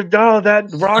 that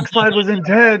rock slide was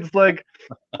intense. Like,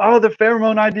 oh, the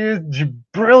pheromone idea is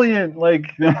brilliant.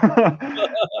 Like,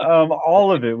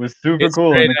 all of it was super It's a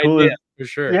cool. great And the idea, coolest, for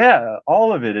sure. yeah,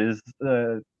 all of it is,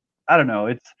 I don't know.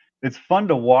 It's fun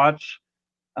to watch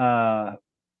and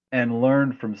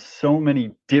learn from so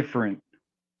many different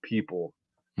people.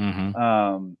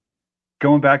 Mm-hmm.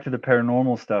 Going back to the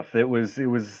paranormal stuff, it was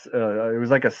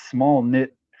like a small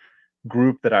knit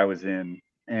group that I was in,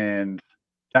 and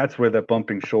that's where the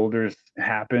bumping shoulders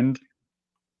happened,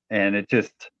 and it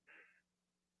just,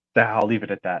 I'll leave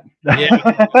it at that.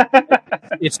 Yeah,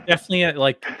 it's definitely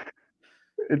like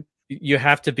you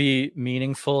have to be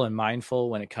meaningful and mindful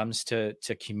when it comes to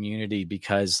community,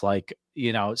 because like,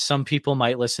 you know, some people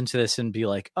might listen to this and be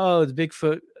like, oh, the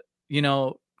Bigfoot, you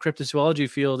know, cryptozoology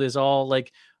field is all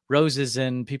like roses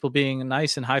and people being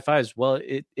nice and high fives. Well,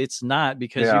 it's not,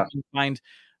 because you can find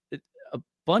a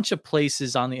bunch of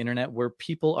places on the internet where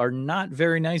people are not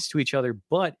very nice to each other.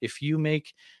 But if you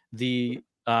make the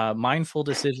mindful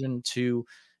decision to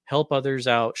help others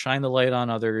out, shine the light on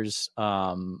others,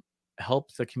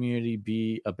 help the community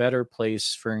be a better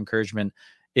place for encouragement,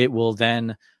 it will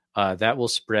then that will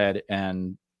spread,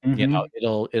 and you know,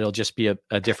 it'll just be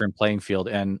a different playing field.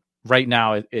 And right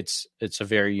now it's a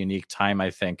very unique time, I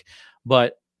think.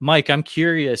 But Mike, I'm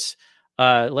curious,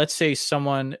 let's say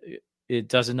someone it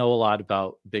doesn't know a lot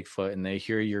about Bigfoot and they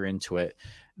hear you're into it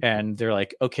and they're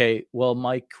like, okay, well,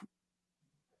 Mike,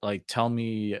 like, tell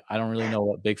me, I don't really know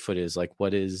what Bigfoot is. Like,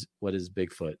 what is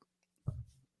Bigfoot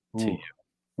to you?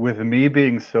 With me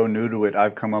being so new to it,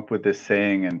 I've come up with this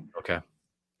saying, and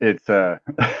it's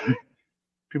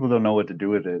people don't know what to do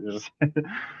with it.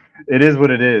 It is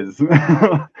what it is.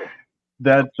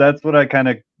 That's what I kind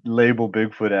of label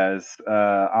Bigfoot as.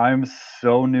 I'm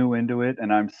so new into it,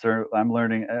 and I'm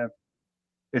learning.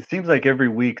 It seems like every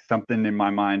week something in my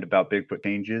mind about Bigfoot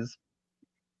changes,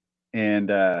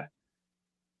 and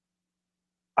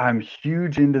I'm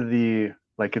huge into the,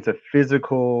 like, it's a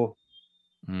physical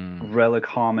relic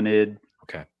hominid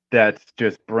that's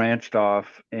just branched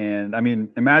off. And I mean,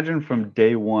 imagine from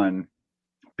day one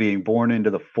being born into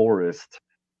the forest,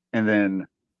 and then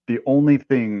the only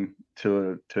thing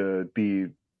to be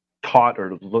taught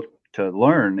or to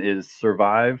learn is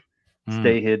survive,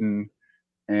 stay hidden,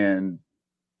 and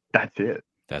that's it.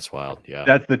 That's wild. Yeah,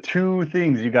 that's the two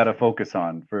things you got to focus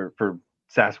on for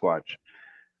Sasquatch.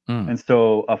 And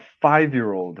so a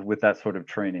 5-year-old with that sort of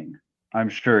training, I'm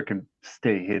sure, can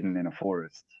stay hidden in a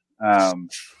forest.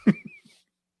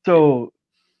 So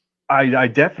I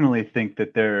definitely think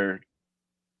that they're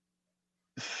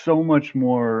so much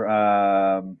more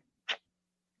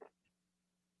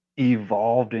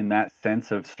evolved in that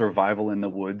sense of survival in the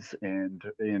woods and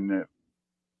in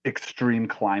extreme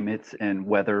climates and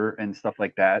weather and stuff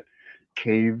like that.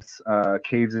 Caves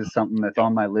is something that's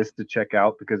on my list to check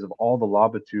out because of all the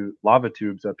lava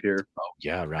tubes up here. Oh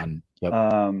yeah, around. Yep.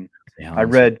 I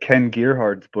read Ken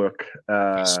Gerhard's book.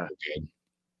 So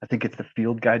I think it's The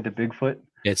Field Guide to Bigfoot.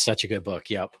 It's such a good book.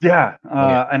 Yep. Yeah.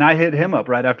 And I hit him up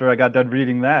right after I got done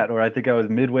reading that, or I think I was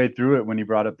midway through it when he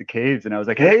brought up the caves, and I was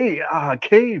like, "Hey,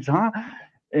 caves, huh?"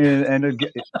 And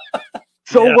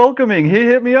so welcoming. He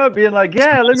hit me up being like,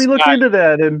 "Yeah, let me look into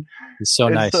that." And it's so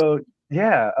nice. So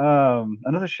yeah,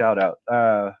 another shout out.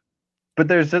 But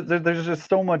there's just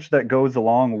so much that goes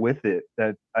along with it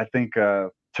that I think,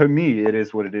 to me, it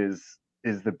is what it is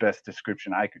the best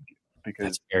description I could give, because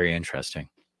that's very interesting.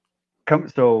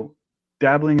 So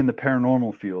dabbling in the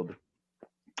paranormal field,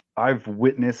 I've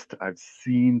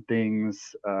seen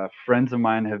things. Friends of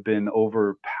mine have been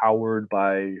overpowered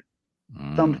by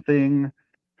something.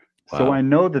 Wow. So I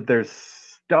know that there's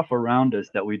stuff around us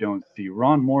that we don't see.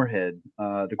 Ron Moorhead,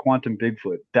 the Quantum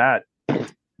Bigfoot, that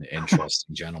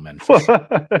interesting gentleman.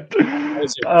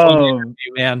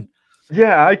 Man.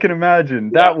 Yeah, I can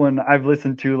imagine. That one I've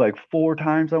listened to like 4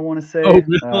 times, I want to say.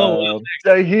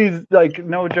 He's like,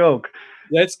 no joke.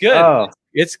 That's good.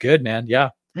 It's good, man. Yeah.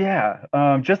 Yeah.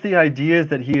 Just the ideas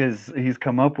that he's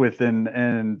come up with,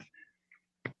 and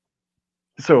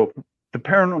so the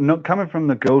paranormal, coming from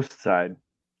the ghost side,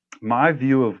 my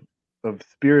view of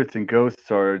spirits and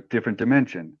ghosts are a different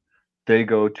dimension. They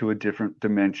go to a different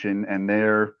dimension, and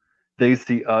they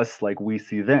see us like we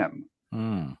see them.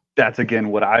 That's again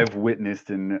what I've witnessed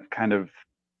and kind of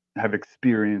have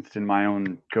experienced in my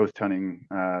own ghost hunting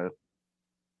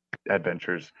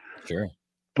adventures. Sure.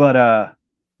 But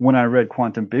when I read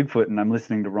Quantum Bigfoot and I'm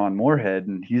listening to Ron Moorhead,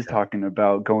 and he's talking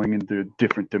about going into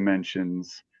different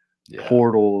dimensions,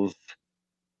 portals.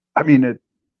 I mean,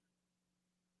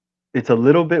 it's a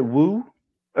little bit woo,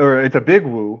 or it's a big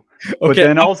woo, but Okay,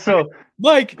 then also,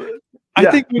 Mike, I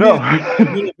yeah, think we no. need to do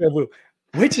a little bit of woo,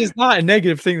 which is not a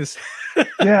negative thing to say.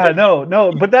 Yeah,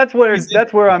 no, but that's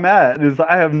where I'm at. Is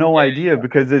I have no Yeah. idea,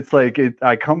 because it's like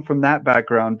I come from that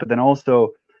background, but then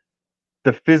also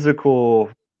the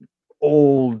physical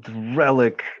old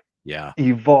relic Yeah,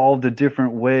 evolved a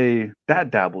different way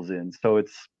that dabbles in. So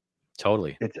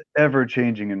totally. it's ever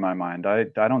changing in my mind. I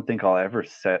don't think I'll ever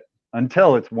set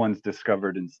until it's once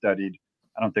discovered and studied.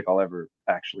 I don't think I'll ever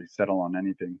actually settle on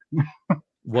anything.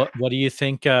 What do you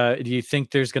think? Do you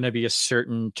think there's going to be a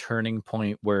certain turning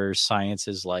point where science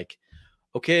is like,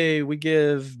 okay, we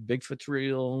give Bigfoot's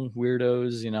real,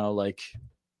 weirdos, like,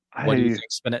 what do you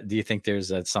I think? Do you think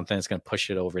there's something that's going to push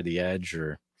it over the edge,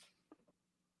 or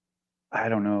I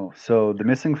don't know. So the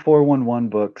missing 411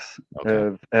 books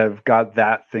okay, have got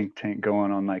that think tank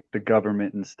going on, like the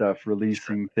government and stuff,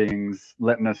 releasing things,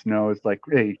 letting us know it's like,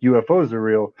 hey, UFOs are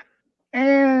real,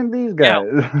 and these yeah.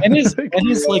 guys. And is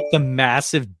Like, like the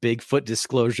massive Bigfoot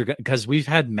disclosure, because we've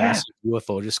had yeah, massive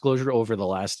UFO disclosure over the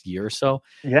last year or so,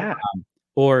 yeah.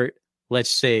 or let's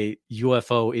say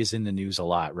UFO is in the news a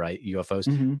lot, right? UFOs.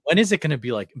 Hmm. When is it going to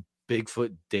be like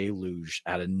Bigfoot deluge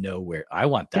out of nowhere? I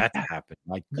want that to Yeah. happen.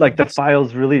 My Like the goodness.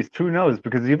 files released. Who knows?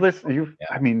 Because Yeah.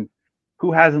 I mean,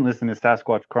 who hasn't listened to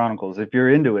Sasquatch Chronicles if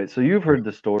you're into it? So you've heard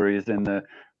the stories and the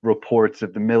reports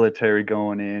of the military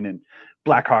going in and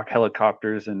Black Hawk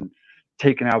helicopters and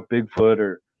taking out Bigfoot,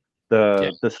 or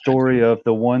Yeah. the story of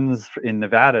the ones in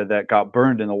Nevada that got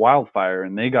burned in the wildfire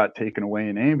and they got taken away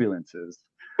in ambulances.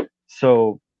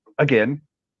 So again,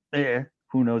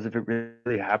 who knows if it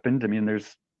really happened? I mean,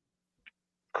 there's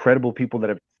credible people that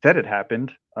have said it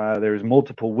happened. There's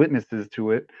multiple witnesses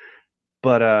to it,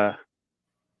 but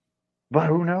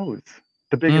who knows?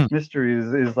 The Mm, biggest mystery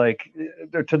is like,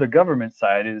 to the government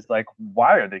side, is like,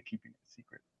 why are they keeping it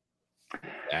secret?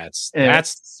 that's And the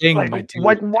thing, like my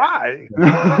dude. why?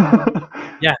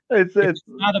 Yeah. If It's it's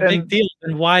not a big and deal,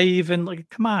 then why even, like,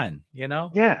 come on,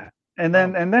 yeah. And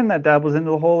Oh, then that dabbles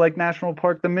into the whole like national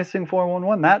park, the missing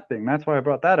 411, that thing. That's why I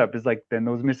brought that up. Is like, then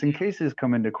those missing cases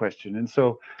come into question. And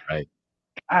so right.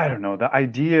 I don't know. The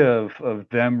idea of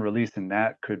them releasing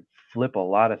that could flip a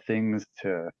lot of things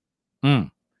to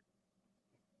Mm,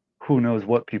 who knows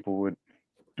what people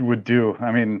would do.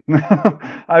 I mean, I've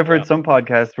yeah. heard some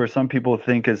podcasts where some people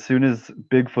think as soon as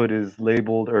Bigfoot is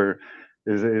labeled, or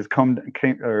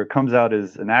comes out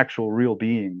as an actual real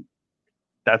being,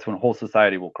 that's when whole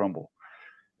society will crumble,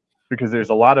 because there's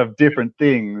a lot of different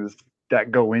things that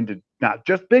go into not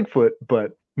just Bigfoot,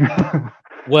 but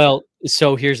Well,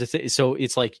 so here's the thing. So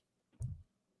it's like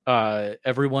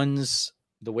everyone's,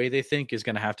 the way they think is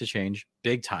going to have to change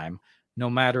big time, no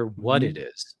matter what Mhm, it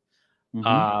is.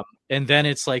 mhm. And then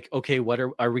it's like, okay, what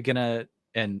are we gonna?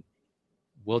 And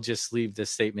we'll just leave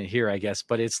this statement here, I guess.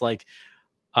 But it's like,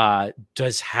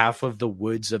 does half of the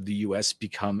woods of the U.S.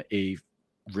 become a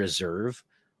reserve?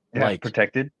 Yeah, Like,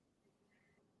 protected.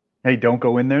 Hey, don't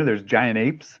go in there. There's giant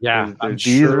apes. yeah, There's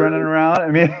bees running around. I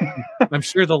mean, I'm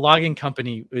sure the logging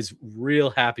company is real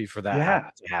happy for that yeah,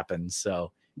 to happen.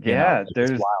 So, yeah. it's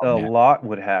There's wild, a man. lot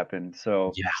would happen.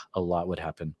 So Yeah, a lot would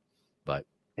happen. But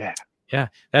yeah, yeah,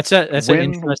 that's an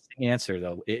when interesting answer,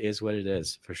 though. It is what it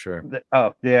is, for sure.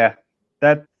 oh yeah,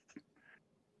 that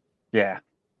yeah.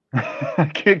 I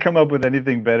can't come up with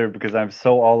anything better because I'm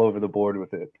so all over the board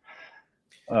with it.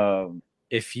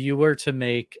 If you were to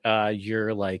make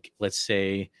your, like, let's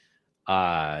say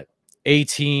a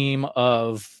team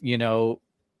of,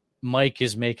 Mike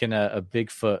is making a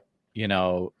Bigfoot,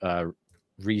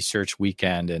 research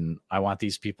weekend, and I want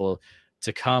these people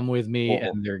to come with me,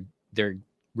 Whoa. and they're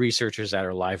researchers that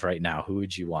are live right now. Who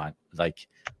would you want? Like,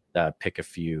 pick a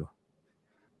few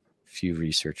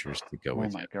researchers to go Oh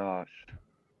with my you. gosh.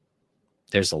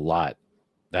 There's a lot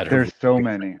that are There's so right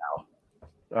many. now.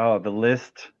 Oh, the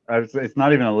list. It's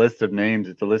not even a list of names.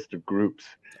 It's a list of groups.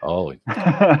 Oh,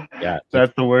 yeah.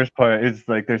 That's the worst part. It's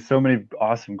like there's so many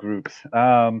awesome groups.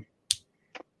 I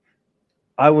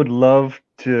would love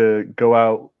to go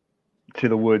out to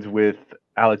the woods with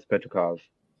Alex Petrikov.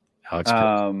 Alex,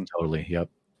 totally. Yep.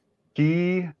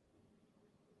 He,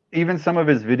 even some of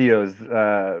his videos,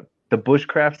 the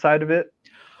bushcraft side of it,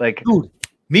 like, Dude,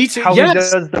 me too. how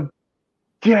Yes. he does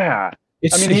yeah.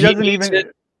 I mean, he doesn't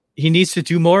even. He needs to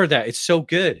do more of that. It's so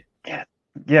good.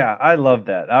 Yeah, I love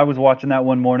that. I was watching that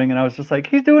one morning and I was just like,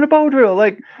 he's doing a bow drill,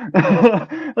 like,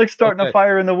 like starting a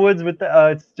fire in the woods with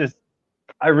the. It's just,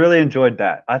 I really enjoyed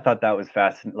that. I thought that was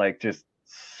fascinating, like just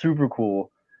super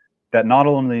cool. That not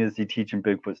only is he teaching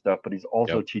Bigfoot stuff, but he's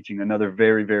also teaching another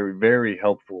very, very, very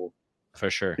helpful, for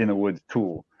sure, in the woods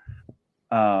tool.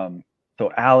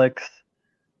 So Alex,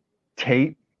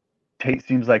 Tate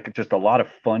seems like just a lot of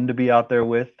fun to be out there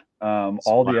with.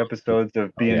 All the episodes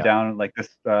of being down like this,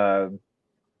 the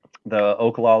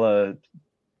Oklahoma.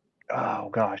 Oh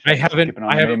gosh, I haven't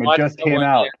it just came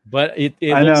out, yet, but it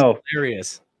I looks know.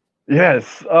 hilarious.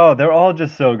 Yes. Oh, they're all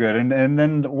just so good. And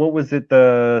then what was it?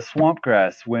 The swamp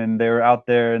grass when they were out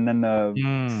there, and then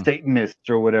the Satanists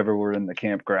or whatever were in the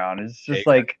campground. It's just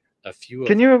like a few.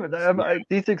 Can you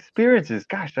these experiences?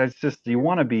 Gosh, that's just you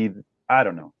want to be. I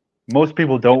don't know. Most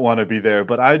people don't want to be there,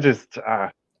 but I just.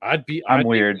 I'd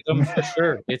weird. Be with them for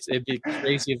sure. It'd be a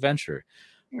crazy adventure.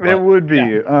 It would be.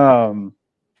 Yeah.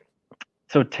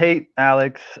 So Tate,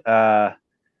 Alex. Oh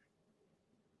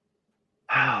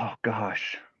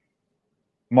gosh.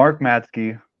 Mark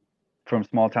Matsky from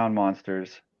Small Town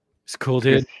Monsters. It's cool,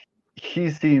 dude. He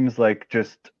seems like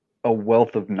just a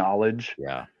wealth of knowledge.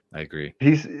 Yeah, I agree.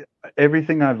 He's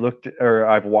everything I've looked or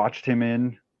I've watched him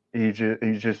in. He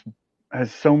just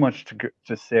has so much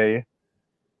to say.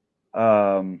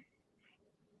 And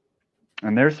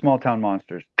there's Small Town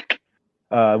Monsters.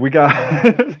 We got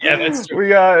yeah, that's true. We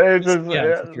got it's just,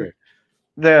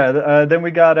 then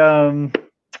we got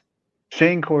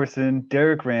Shane Corson,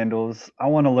 Derek Randalls. I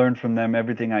want to learn from them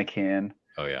everything I can.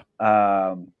 Oh yeah.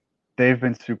 They've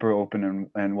been super open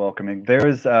and welcoming.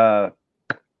 There's oh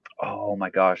my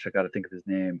gosh, I got to think of his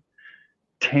name.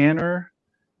 Tanner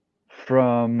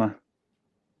from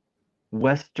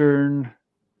Western.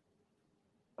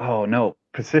 Oh no,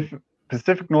 Pacific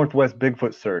Northwest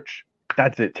Bigfoot Search.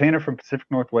 That's it. Tanner from Pacific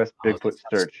Northwest Bigfoot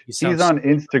Search. He's on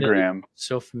Instagram.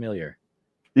 So familiar.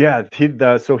 Yeah,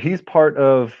 so he's part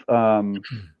of.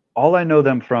 All I know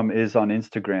them from is on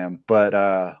Instagram.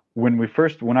 But when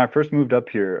I first moved up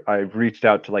here, I reached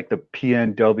out to like the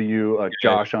PNW,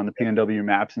 Josh on the PNW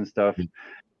maps and stuff,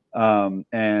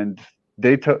 and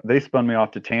they spun me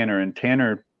off to Tanner, and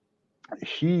Tanner,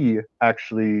 he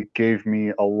actually gave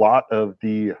me a lot of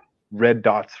the red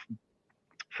dots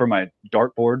for my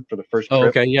dartboard for the first trip. Oh,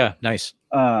 okay, yeah, nice.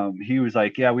 He was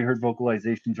like, yeah, we heard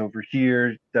vocalizations over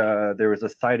here. There was a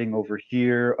sighting over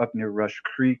here up near Rush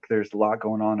Creek. There's a lot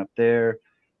going on up there.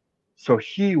 So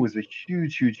he was a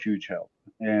huge help.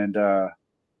 And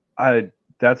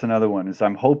that's another one is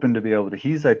I'm hoping to be able to,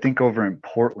 he's, I think, over in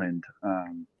Portland,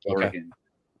 Oregon.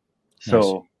 So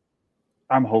nice.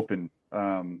 I'm hoping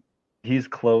he's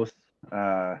close.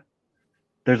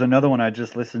 There's another one I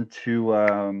just listened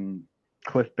to,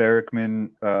 Cliff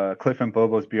Barrickman, Cliff and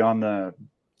Bobo's Beyond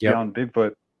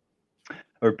Bigfoot,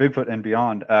 or Bigfoot and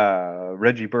Beyond.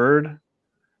 Reggie Bird,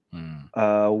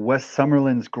 Wes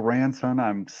Summerlin's grandson.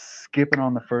 I'm skipping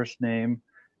on the first name.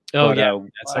 Oh, but, yeah.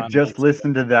 I just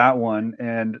listened to that one,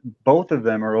 and both of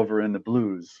them are over in the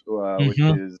Blues, which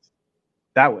is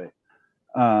that way,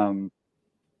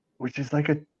 which is like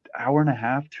an hour and a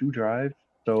half, 2 drive.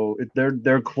 So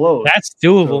they're close. That's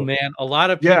doable, man. A lot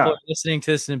of people are listening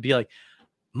to this and be like,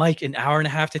 Mike, an hour and a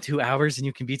half to 2 hours and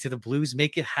you can be to the Blues.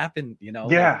 Make it happen, you know?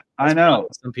 Yeah, I know.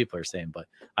 Some people are saying, but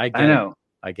I get it.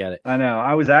 I get it. I know.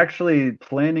 I was actually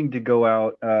planning to go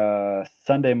out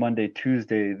Sunday, Monday,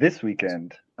 Tuesday this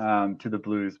weekend to the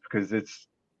Blues because it's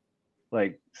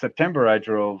like September. I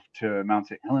drove to Mount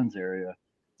St. Helens area.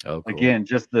 Oh, cool. Again,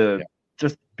 just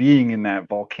being in that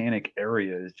volcanic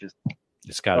area is just.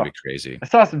 It's got to be crazy. I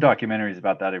saw some documentaries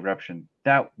about that eruption.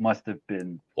 That must have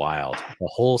been wild. The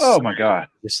whole. Oh my god!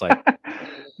 Just like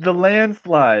the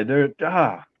landslide.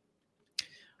 God,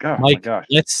 Mike, my gosh.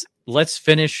 Let's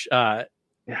finish.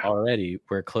 Already,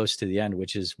 we're close to the end,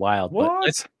 which is wild. What?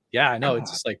 But I know.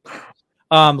 It's just like,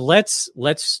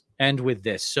 let's end with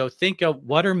this. So think of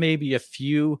what are maybe a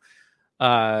few.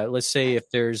 Let's say if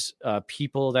there's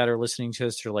people that are listening to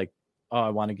this, are like, oh, I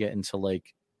want to get into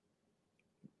like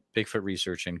Bigfoot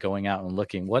research and going out and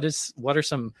looking. What are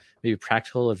some maybe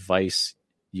practical advice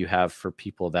you have for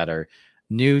people that are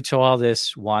new to all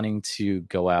this, wanting to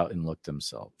go out and look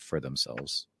for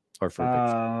themselves or for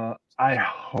Bigfoot? I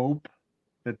hope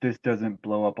that this doesn't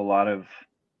blow up a lot of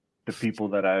the people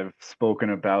that I've spoken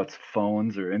about's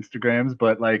phones or Instagrams,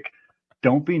 but like,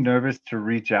 don't be nervous to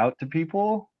reach out to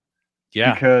people.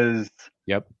 Yeah. Because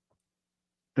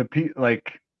the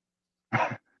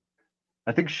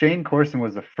I think Shane Corson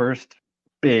was the first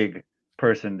big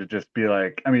person to just be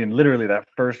like, I mean, literally that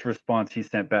first response he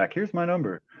sent back, here's my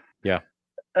number. Yeah.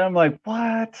 And I'm like,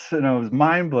 what? And I was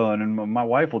mind blown. And my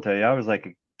wife will tell you, I was like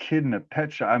a kid in a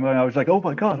pet shop. I was like, oh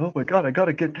my God, I got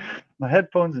to get my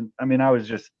headphones. And I mean, I was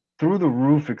just through the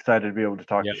roof excited to be able to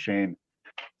talk to Shane.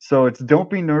 So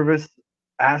don't be nervous,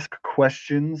 ask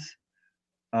questions,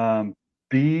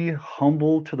 be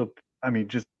humble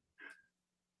just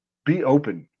be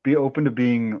open to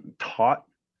being taught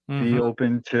Be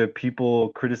open to people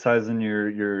criticizing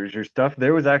your stuff.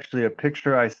 There was actually a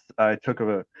picture I took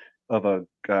of a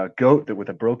goat with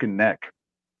a broken neck,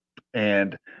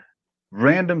 and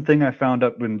random thing I found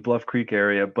up in Bluff Creek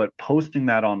area, but posting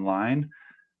that online.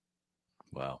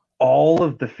 Wow. All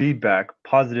of the feedback,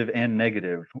 positive and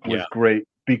negative, was great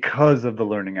because of the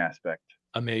learning aspect.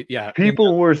 Yeah.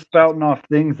 People were spouting off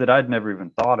things that I'd never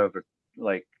even thought of, or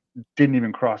like didn't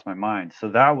even cross my mind. So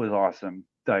that was awesome.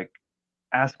 Like,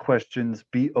 ask questions,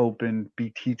 be open, be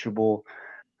teachable.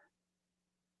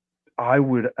 I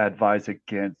would advise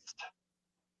against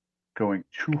going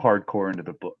too hardcore into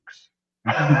the books.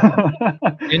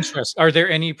 Interest. Are there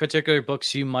any particular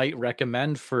books you might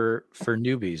recommend for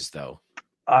newbies, though?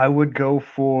 I would go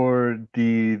for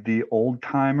the old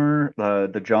timer,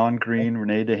 the John Green,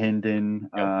 Renee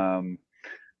DeHinden,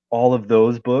 all of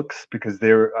those books, because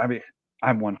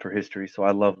I'm one for history, so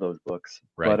I love those books.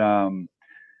 Right. But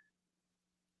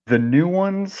the new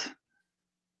ones,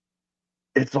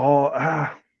 it's all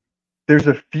there's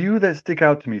a few that stick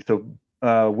out to me. So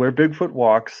Where Bigfoot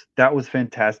Walks, that was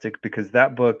fantastic, because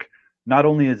that book, not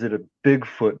only is it a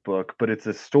Bigfoot book, but it's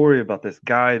a story about this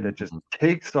guy that just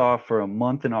takes off for a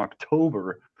month in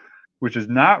October, which is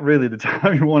not really the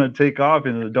time you want to take off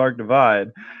into the Dark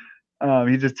Divide.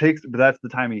 He just takes, but that's the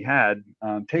time he had,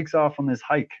 takes off on this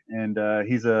hike, and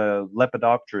he's a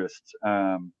lepidopterist.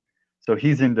 So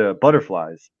he's into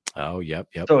butterflies. Oh, yep.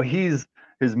 So his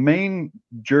main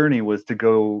journey was to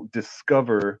go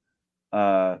discover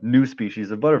new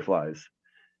species of butterflies.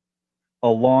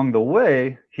 Along the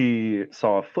way, he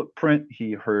saw a footprint.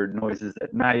 He heard noises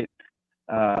at night.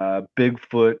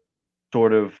 Bigfoot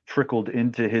sort of trickled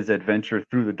into his adventure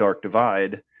through the Dark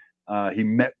Divide. He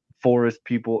met forest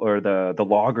people, or the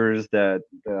loggers that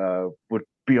would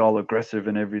be all aggressive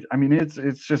and everything. I mean, it's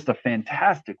just a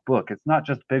fantastic book. It's not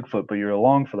just Bigfoot, but you're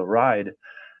along for the ride.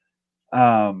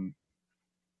 Ken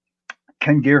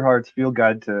Gerhardt's Field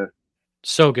Guide to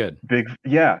So good. I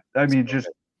mean, just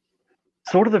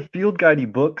sort of the field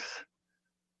guidey books.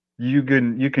 You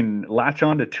can latch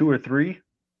on to 2 or 3,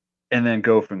 and then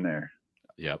go from there.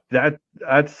 Yep.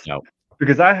 That's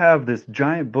because I have this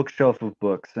giant bookshelf of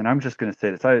books, and I'm just gonna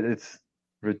say this: it's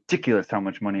ridiculous how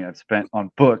much money I've spent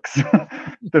on books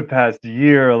the past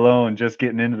year alone, just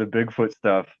getting into the Bigfoot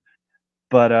stuff.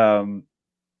 But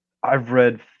I've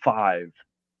read 5,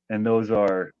 and those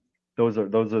are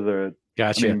the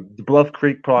Gotcha. I mean, the Bluff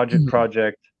Creek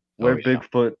Project, Where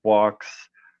Bigfoot Walks,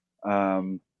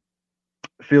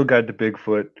 Field Guide to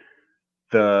Bigfoot,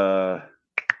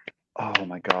 oh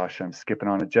my gosh, I'm skipping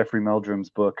on it. Jeffrey Meldrum's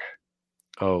book.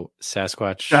 Oh,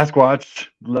 Sasquatch.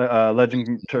 Legend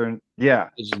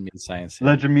Meets Science.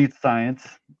 Legend Meets Science.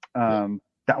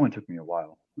 That one took me a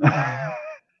while.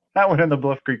 That one and the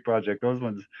Bluff Creek Project. Those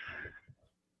ones,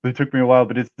 they took me a while,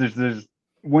 but there's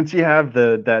once you have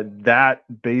that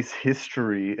base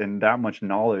history and that much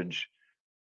knowledge,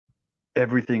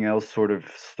 everything else sort of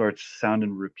starts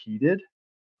sounding repeated,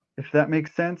 if that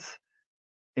makes sense.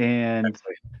 And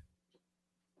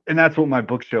that's what my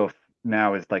bookshelf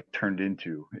now is like turned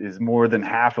into, is more than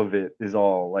half of it is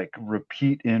all like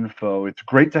repeat info. It's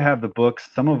great to have the books.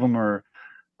 Some of them are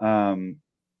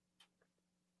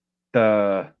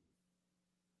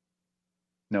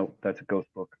nope, that's a ghost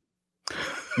book.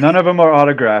 None of them are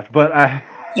autographed, but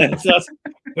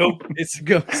nope, it's a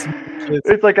ghost.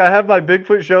 It's like I have my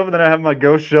Bigfoot shelf, and then I have my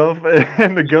ghost shelf,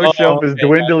 and the ghost shelf is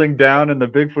dwindling down, and the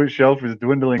Bigfoot shelf is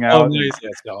dwindling out. Oh, nice. Yeah,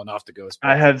 it's going off the ghost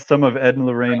book. I have some of Ed and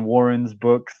Lorraine Warren's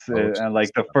books, and like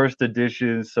the first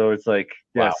editions. So it's like,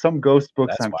 some ghost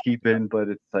books I'm keeping, but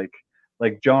it's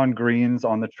like John Green's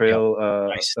On the Trail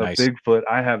of Bigfoot.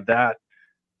 I have that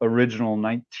original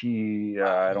 19.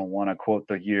 I don't want to quote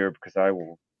the year because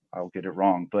I'll get it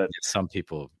wrong, but some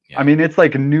people. Yeah. I mean, it's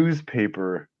like a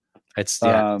newspaper. It's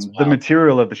the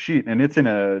material of the sheet, and it's in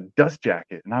a dust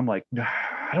jacket, and I'm like,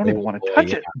 I don't even want to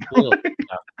touch it.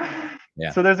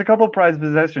 So there's a couple of prized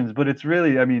possessions, but it's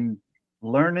really, I mean,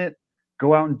 learn it,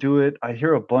 go out and do it. I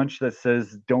hear a bunch that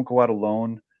says don't go out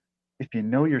alone. If you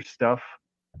know your stuff,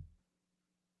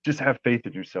 just have faith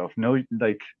in yourself. Know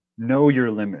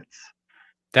your limits.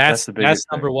 That's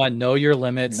number one. Know your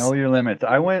limits. Know your limits.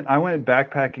 I went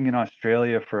backpacking in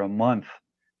Australia for a month.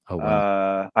 Oh,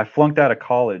 wow. I flunked out of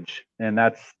college, and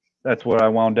that's where I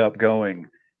wound up going.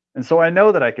 And so I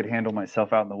know that I could handle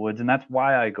myself out in the woods, and that's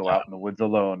why I go out in the woods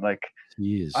alone. Like,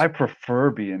 I prefer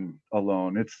being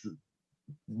alone. It's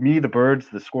me, the birds,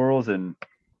 the squirrels, and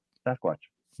Sasquatch.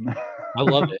 I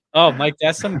love it. Oh, Mike,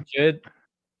 that's some good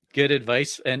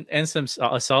advice, and some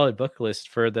a solid book list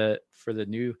for the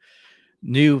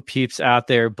new peeps out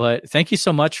there. But thank you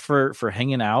so much for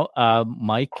hanging out,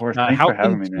 Mike. Of course, thanks for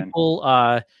having me, man.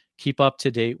 People keep up to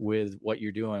date with what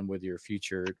you're doing with your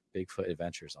future Bigfoot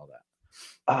adventures, all that?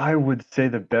 I would say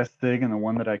the best thing and the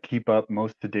one that I keep up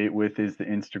most to date with is the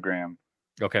Instagram.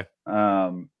 Okay.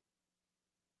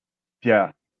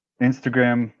 Yeah,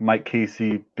 Instagram, Mike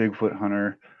Casey, Bigfoot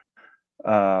Hunter.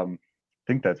 I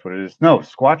think that's what it is. No,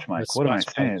 Squatch Mike. What am I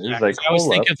saying? Yeah, like, I always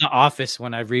think of The Office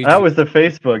when I read. That was the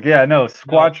Facebook. Yeah, no,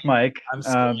 Squatch Mike. I'm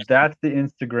that's the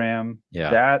Instagram.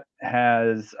 Yeah. That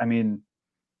has, I mean,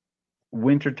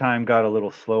 wintertime got a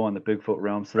little slow on the Bigfoot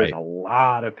realm, so there's a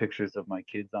lot of pictures of my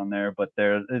kids on there, but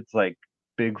it's like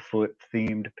Bigfoot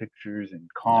themed pictures and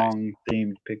Kong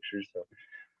themed pictures. So,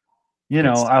 you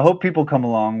know, I hope people come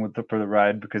along for the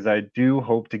ride, because I do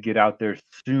hope to get out there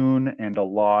soon and a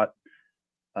lot.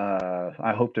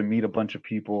 I hope to meet a bunch of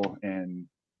people, and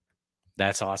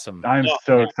that's awesome. I'm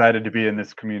so excited to be in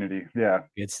this community. Yeah.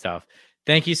 Good stuff.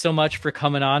 Thank you so much for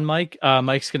coming on, Mike.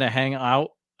 Mike's going to hang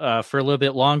out for a little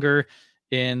bit longer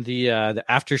in the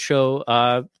after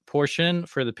show portion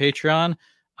for the Patreon.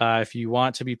 If you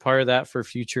want to be part of that for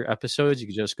future episodes, you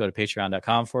can just go to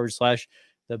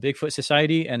patreon.com/the Bigfoot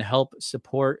Society and help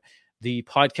support the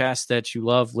podcast that you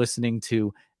love listening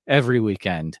to every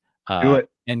weekend. Do it.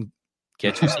 And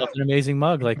get yourself an amazing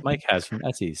mug like Mike has from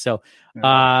Etsy. So,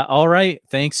 all right.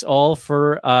 Thanks all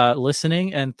for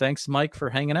listening. And thanks, Mike, for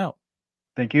hanging out.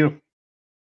 Thank you.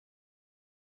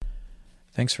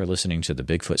 Thanks for listening to the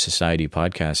Bigfoot Society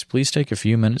podcast. Please take a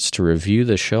few minutes to review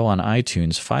the show on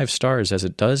iTunes, 5 stars, as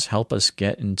it does help us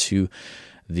get into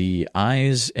the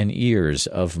eyes and ears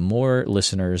of more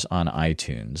listeners on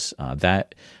iTunes.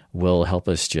 That will help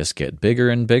us just get bigger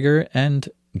and bigger and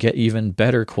get even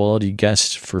better quality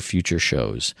guests for future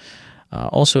shows.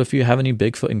 Also, if you have any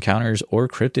Bigfoot encounters or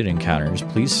cryptid encounters,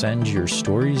 please send your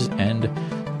stories and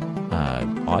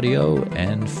audio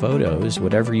and photos,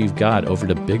 whatever you've got, over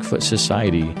to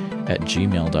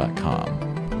bigfootsociety@gmail.com.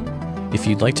 If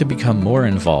you'd like to become more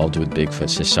involved with Bigfoot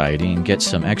Society and get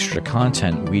some extra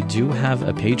content, we do have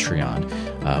a Patreon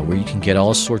where you can get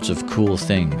all sorts of cool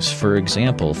things. For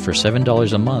example, for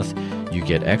 $7 a month, you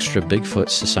get extra Bigfoot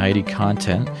Society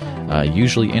content,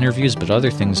 usually interviews, but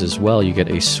other things as well. You get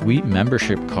a sweet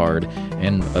membership card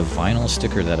and a vinyl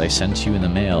sticker that I send to you in the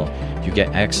mail. You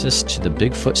get access to the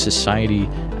Bigfoot Society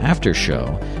after show,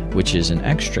 which is an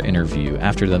extra interview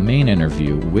after the main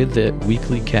interview with the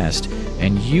weekly guest,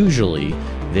 and usually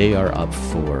they are up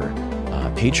for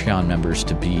Patreon members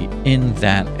to be in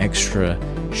that extra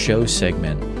show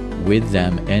segment with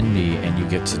them and me, and you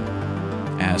get to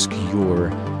ask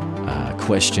your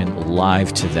question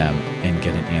live to them and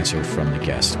get an answer from the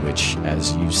guest, which,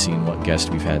 as you've seen what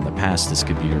guest we've had in the past, this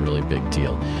could be a really big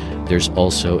deal. There's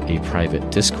also a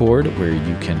private Discord where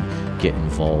you can get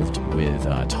involved with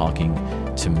talking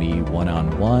to me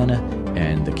one-on-one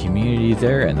and the community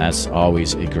there, and that's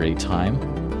always a great time.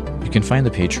 You can find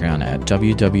the Patreon at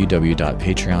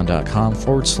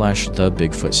www.patreon.com/the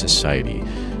Bigfoot Society.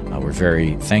 We're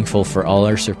very thankful for all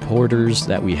our supporters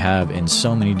that we have in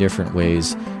so many different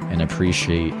ways, and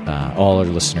appreciate all our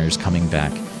listeners coming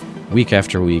back week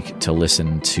after week to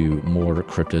listen to more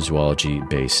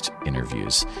cryptozoology-based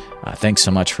interviews. Thanks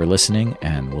so much for listening,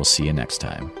 and we'll see you next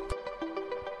time.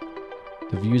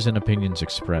 The views and opinions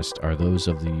expressed are those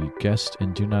of the guest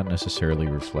and do not necessarily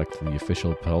reflect the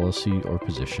official policy or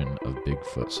position of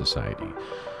Bigfoot Society.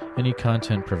 Any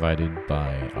content provided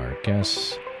by our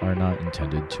guests are not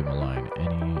intended to malign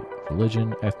any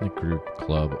religion, ethnic group,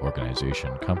 club,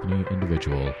 organization, company,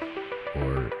 individual,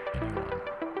 or anyone.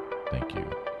 Thank you.